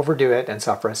 Don't overdo it and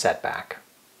suffer a setback.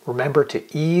 Remember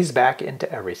to ease back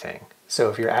into everything. So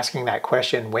if you're asking that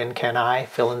question, when can I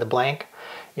fill in the blank?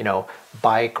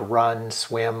 Bike, run,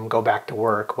 swim, go back to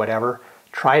work, whatever.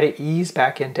 Try to ease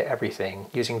back into everything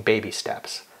using baby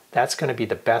steps. That's going to be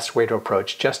the best way to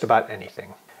approach just about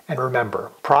anything. And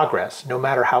remember, progress, no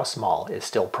matter how small, is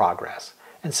still progress.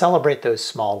 And celebrate those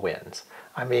small wins.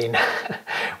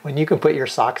 When you can put your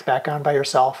socks back on by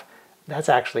yourself, that's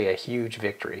actually a huge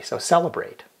victory, so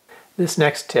celebrate. This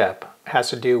next tip has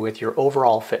to do with your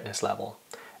overall fitness level.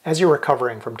 As you're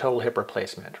recovering from total hip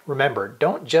replacement, remember,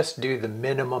 don't just do the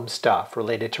minimum stuff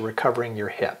related to recovering your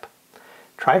hip.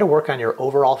 Try to work on your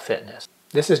overall fitness.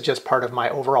 This is just part of my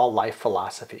overall life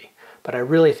philosophy, but I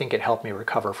really think it helped me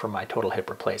recover from my total hip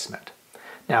replacement.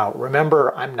 Now,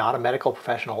 remember, I'm not a medical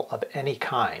professional of any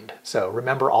kind, so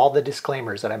remember all the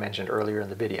disclaimers that I mentioned earlier in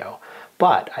the video.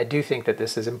 But I do think that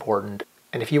this is important,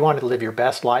 and if you want to live your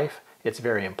best life, it's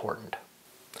very important.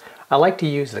 I like to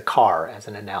use the car as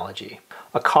an analogy.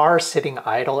 A car sitting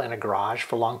idle in a garage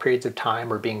for long periods of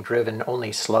time or being driven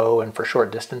only slow and for short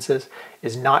distances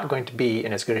is not going to be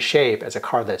in as good a shape as a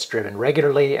car that's driven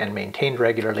regularly and maintained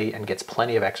regularly and gets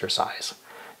plenty of exercise.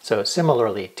 So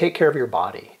similarly, take care of your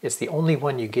body. It's the only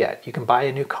one you get. You can buy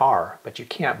a new car, but you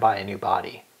can't buy a new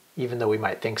body, even though we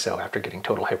might think so after getting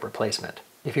total hip replacement.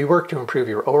 If you work to improve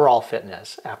your overall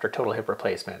fitness after total hip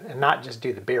replacement and not just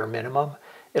do the bare minimum,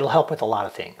 it'll help with a lot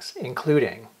of things,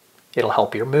 including it'll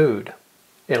help your mood,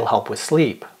 it'll help with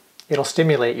sleep, it'll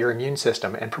stimulate your immune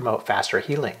system and promote faster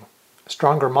healing.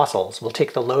 Stronger muscles will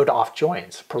take the load off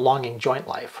joints, prolonging joint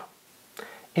life.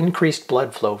 Increased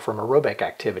blood flow from aerobic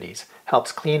activities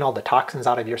helps clean all the toxins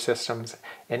out of your systems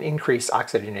and increase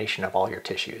oxygenation of all your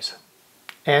tissues.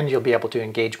 And you'll be able to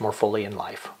engage more fully in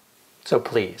life. So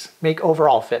please, make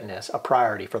overall fitness a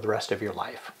priority for the rest of your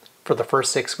life. For the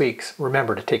first 6 weeks,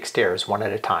 remember to take stairs one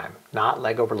at a time, not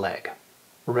leg over leg.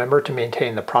 Remember to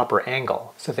maintain the proper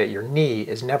angle so that your knee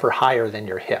is never higher than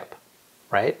your hip,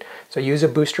 right? So use a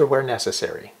booster where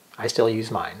necessary. I still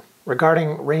use mine.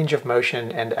 Regarding range of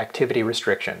motion and activity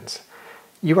restrictions,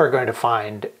 you are going to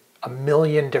find a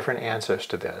million different answers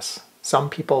to this.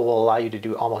 Some people will allow you to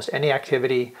do almost any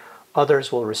activity,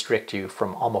 others will restrict you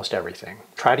from almost everything.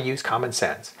 Try to use common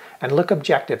sense and look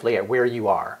objectively at where you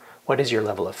are. What is your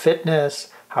level of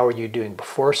fitness? How are you doing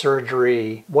before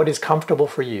surgery? What is comfortable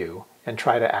for you? And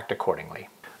try to act accordingly.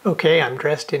 Okay, I'm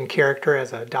dressed in character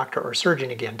as a doctor or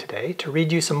surgeon again today to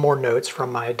read you some more notes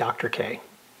from my Dr. K.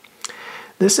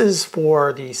 This is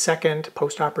for the second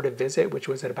postoperative visit, which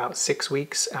was at about 6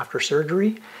 weeks after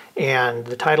surgery, and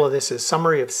the title of this is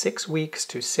Summary of 6 Weeks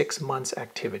to 6 Months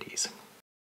Activities.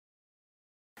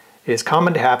 It is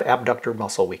common to have abductor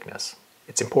muscle weakness.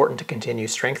 It's important to continue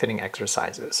strengthening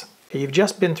exercises. You've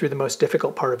just been through the most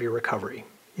difficult part of your recovery.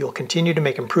 You'll continue to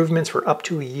make improvements for up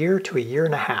to a year to a year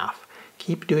and a half.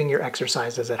 Keep doing your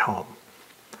exercises at home.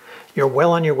 You're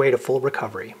well on your way to full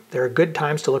recovery. There are good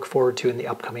times to look forward to in the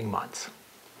upcoming months.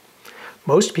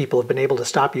 Most people have been able to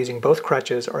stop using both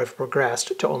crutches or have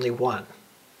progressed to only one.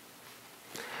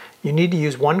 You need to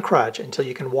use one crutch until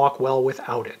you can walk well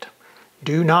without it.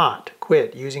 Do not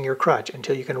quit using your crutch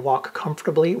until you can walk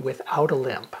comfortably without a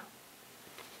limp.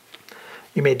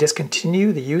 You may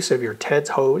discontinue the use of your TEDS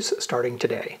hose starting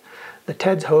today. The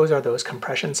TEDS hose are those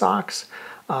compression socks.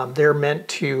 They're meant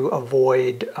to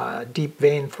avoid deep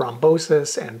vein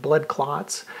thrombosis and blood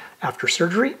clots after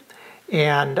surgery.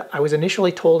 And I was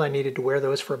initially told I needed to wear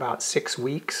those for about 6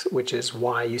 weeks, which is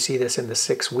why you see this in the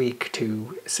 6-week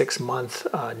to 6-month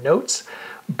notes.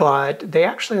 But they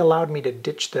actually allowed me to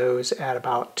ditch those at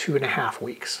about 2.5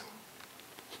 weeks.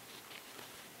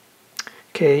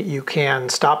 Okay, you can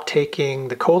stop taking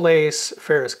the Colace,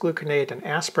 ferrous gluconate, and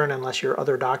aspirin unless your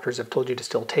other doctors have told you to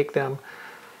still take them.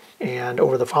 And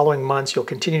over the following months, you'll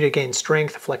continue to gain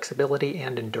strength, flexibility,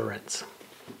 and endurance.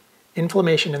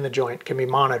 Inflammation in the joint can be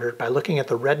monitored by looking at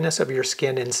the redness of your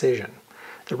skin incision.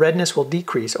 The redness will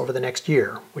decrease over the next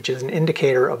year, which is an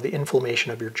indicator of the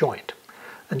inflammation of your joint.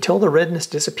 Until the redness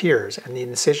disappears and the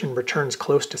incision returns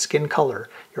close to skin color,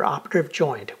 your operative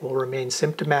joint will remain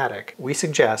symptomatic. We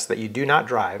suggest that you do not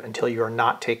drive until you are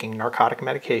not taking narcotic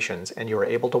medications and you are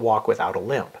able to walk without a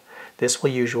limp. This will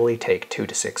usually take 2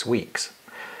 to 6 weeks.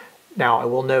 Now, I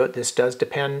will note this does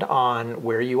depend on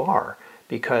where you are,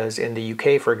 because in the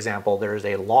UK, for example, there is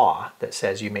a law that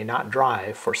says you may not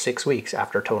drive for 6 weeks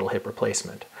after total hip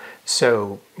replacement.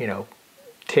 So,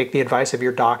 take the advice of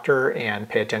your doctor and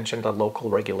pay attention to local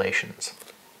regulations.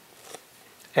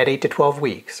 At 8 to 12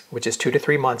 weeks, which is 2 to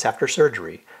 3 months after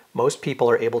surgery, most people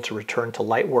are able to return to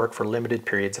light work for limited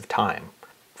periods of time.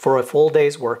 For a full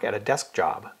day's work at a desk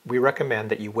job, we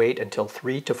recommend that you wait until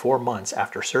 3 to 4 months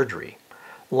after surgery.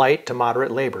 Light to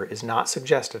moderate labor is not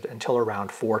suggested until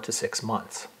around 4 to 6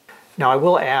 months. Now, I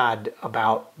will add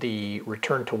about the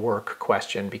return to work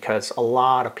question because a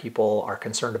lot of people are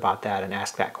concerned about that and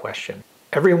ask that question.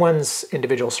 Everyone's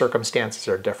individual circumstances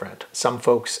are different. Some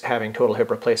folks having total hip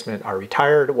replacement are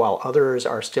retired, while others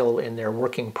are still in their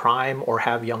working prime or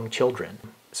have young children.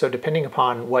 So depending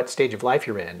upon what stage of life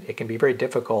you're in, it can be very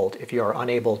difficult if you are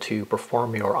unable to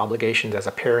perform your obligations as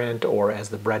a parent or as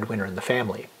the breadwinner in the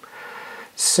family.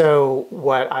 So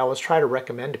what I always try to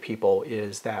recommend to people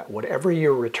is that whatever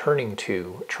you're returning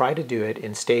to, try to do it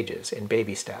in stages, in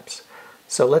baby steps.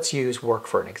 So let's use work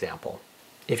for an example.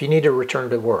 If you need to return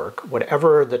to work,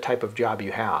 whatever the type of job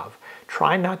you have,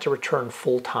 try not to return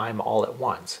full-time all at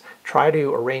once. Try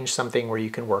to arrange something where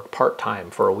you can work part-time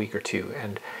for a week or two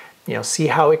and see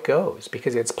how it goes,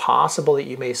 because it's possible that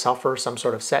you may suffer some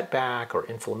sort of setback or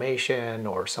inflammation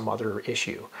or some other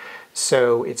issue.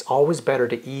 So it's always better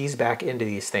to ease back into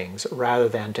these things rather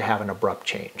than to have an abrupt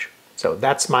change. So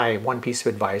that's my one piece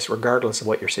of advice, regardless of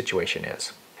what your situation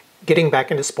is. Getting back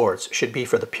into sports should be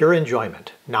for the pure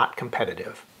enjoyment, not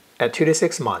competitive. At 2 to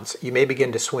 6 months, you may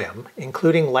begin to swim,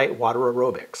 including light water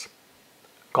aerobics.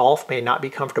 Golf may not be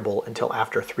comfortable until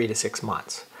after 3 to 6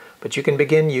 months, but you can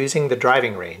begin using the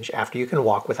driving range after you can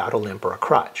walk without a limp or a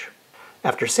crutch.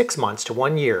 After 6 months to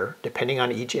 1 year, depending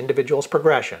on each individual's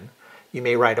progression, you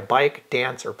may ride a bike,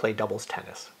 dance, or play doubles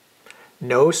tennis.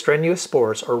 No strenuous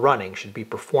sports or running should be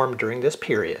performed during this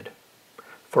period.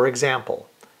 For example,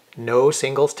 no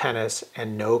singles tennis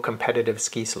and no competitive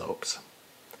ski slopes.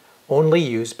 Only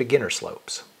use beginner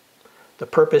slopes. The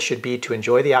purpose should be to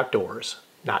enjoy the outdoors,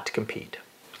 not to compete.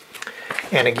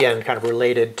 And again, kind of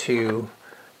related to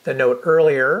the note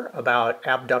earlier about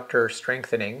abductor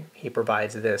strengthening, he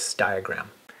provides this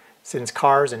diagram. Since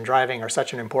cars and driving are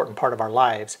such an important part of our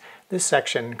lives, this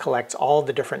section collects all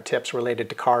the different tips related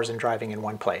to cars and driving in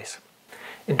one place.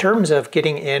 In terms of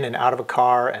getting in and out of a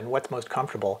car and what's most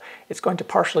comfortable, it's going to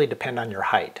partially depend on your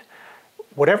height.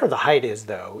 Whatever the height is,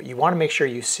 though, you want to make sure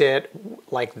you sit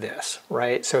like this,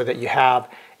 right? So that you have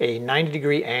a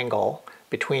 90-degree angle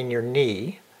between your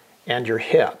knee and your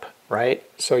hip, right?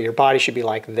 So your body should be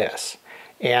like this.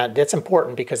 And that's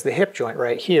important because the hip joint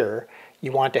right here,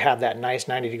 you want to have that nice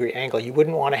 90-degree angle. You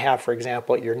wouldn't want to have, for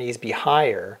example, your knees be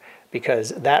higher because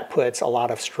that puts a lot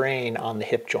of strain on the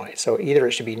hip joint. So either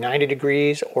it should be 90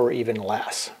 degrees or even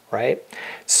less, right?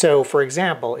 So for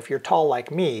example, if you're tall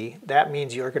like me, that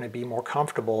means you're going to be more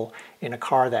comfortable in a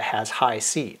car that has high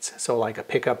seats. So like a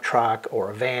pickup truck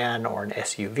or a van or an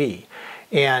SUV.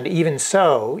 And even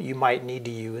so, you might need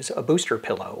to use a booster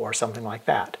pillow or something like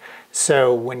that.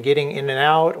 So when getting in and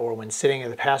out or when sitting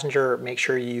as a passenger, make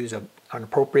sure you use an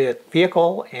appropriate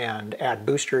vehicle and add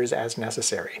boosters as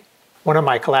necessary. One of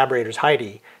my collaborators,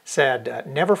 Heidi, said,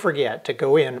 never forget to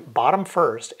go in bottom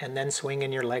first and then swing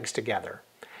in your legs together.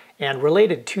 And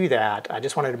related to that, I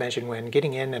just wanted to mention when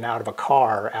getting in and out of a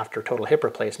car after total hip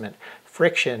replacement,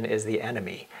 friction is the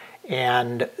enemy.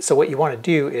 And so what you want to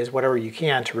do is whatever you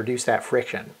can to reduce that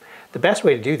friction. The best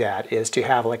way to do that is to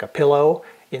have like a pillow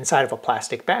inside of a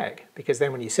plastic bag, because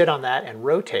then when you sit on that and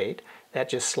rotate, that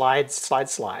just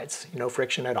slides, no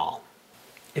friction at all.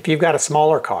 If you've got a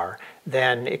smaller car,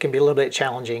 then it can be a little bit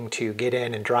challenging to get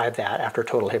in and drive that after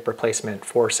total hip replacement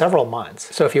for several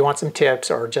months. So if you want some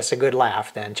tips or just a good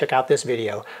laugh, then check out this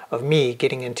video of me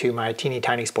getting into my teeny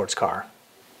tiny sports car.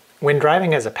 When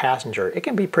driving as a passenger, it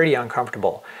can be pretty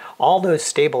uncomfortable. All those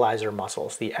stabilizer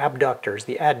muscles, the abductors,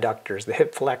 the adductors, the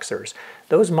hip flexors,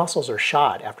 those muscles are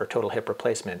shot after total hip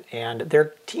replacement, and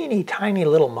they're teeny tiny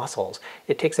little muscles.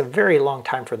 It takes a very long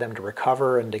time for them to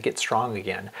recover and to get strong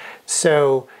again.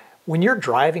 So when you're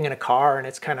driving in a car and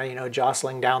it's kind of,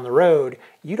 jostling down the road,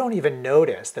 you don't even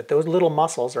notice that those little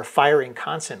muscles are firing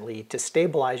constantly to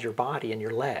stabilize your body and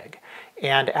your leg.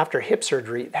 And after hip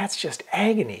surgery, that's just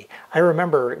agony. I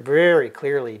remember very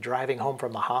clearly driving home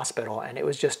from the hospital, and it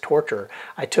was just torture.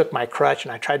 I took my crutch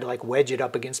and I tried to wedge it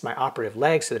up against my operative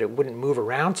leg so that it wouldn't move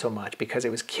around so much because it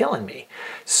was killing me.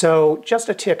 So just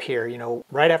a tip here,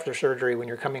 right after surgery when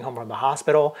you're coming home from the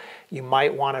hospital, you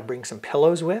might want to bring some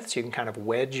pillows with so you can kind of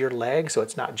wedge your leg so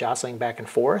it's not jostling back and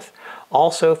forth.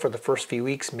 Also, for the first few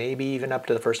weeks, maybe even up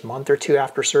to the first month or two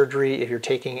after surgery, if you're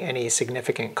taking any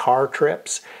significant car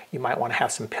trips, you might want to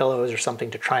have some pillows or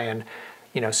something to try and,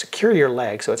 secure your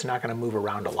leg so it's not going to move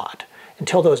around a lot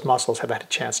until those muscles have had a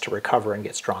chance to recover and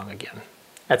get strong again.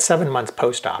 At 7 months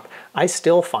post-op, I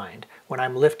still find when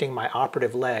I'm lifting my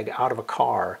operative leg out of a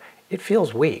car, it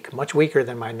feels weak, much weaker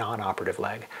than my non-operative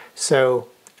leg. So,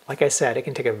 like I said, it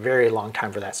can take a very long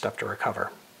time for that stuff to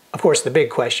recover. Of course, the big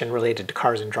question related to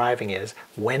cars and driving is,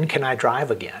 when can I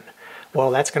drive again? Well,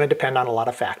 that's going to depend on a lot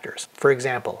of factors. For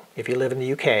example, if you live in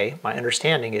the UK, my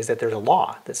understanding is that there's a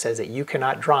law that says that you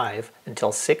cannot drive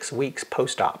until 6 weeks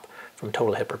post-op from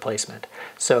total hip replacement.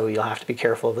 So you'll have to be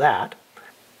careful of that.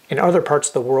 In other parts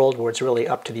of the world where it's really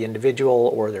up to the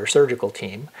individual or their surgical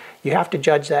team, you have to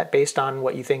judge that based on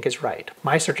what you think is right.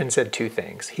 My surgeon said 2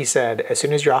 things. He said, as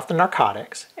soon as you're off the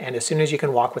narcotics and as soon as you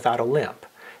can walk without a limp,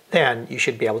 then you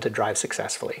should be able to drive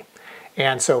successfully.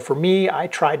 And so for me, I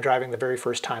tried driving the very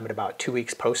first time at about 2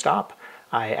 weeks post-op.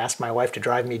 I asked my wife to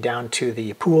drive me down to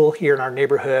the pool here in our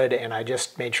neighborhood, and I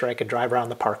just made sure I could drive around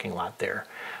the parking lot there.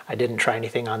 I didn't try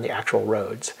anything on the actual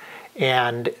roads.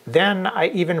 And then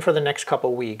even for the next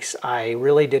couple weeks, I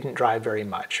really didn't drive very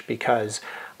much because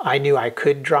I knew I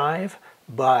could drive,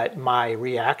 but my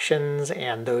reactions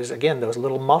and those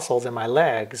little muscles in my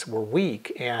legs were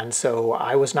weak, and so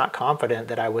I was not confident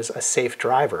that I was a safe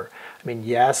driver. I mean,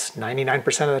 yes,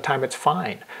 99% of the time it's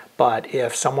fine, but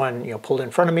if someone pulled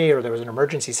in front of me or there was an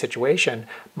emergency situation,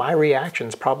 my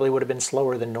reactions probably would have been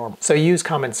slower than normal. So use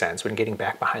common sense when getting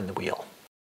back behind the wheel.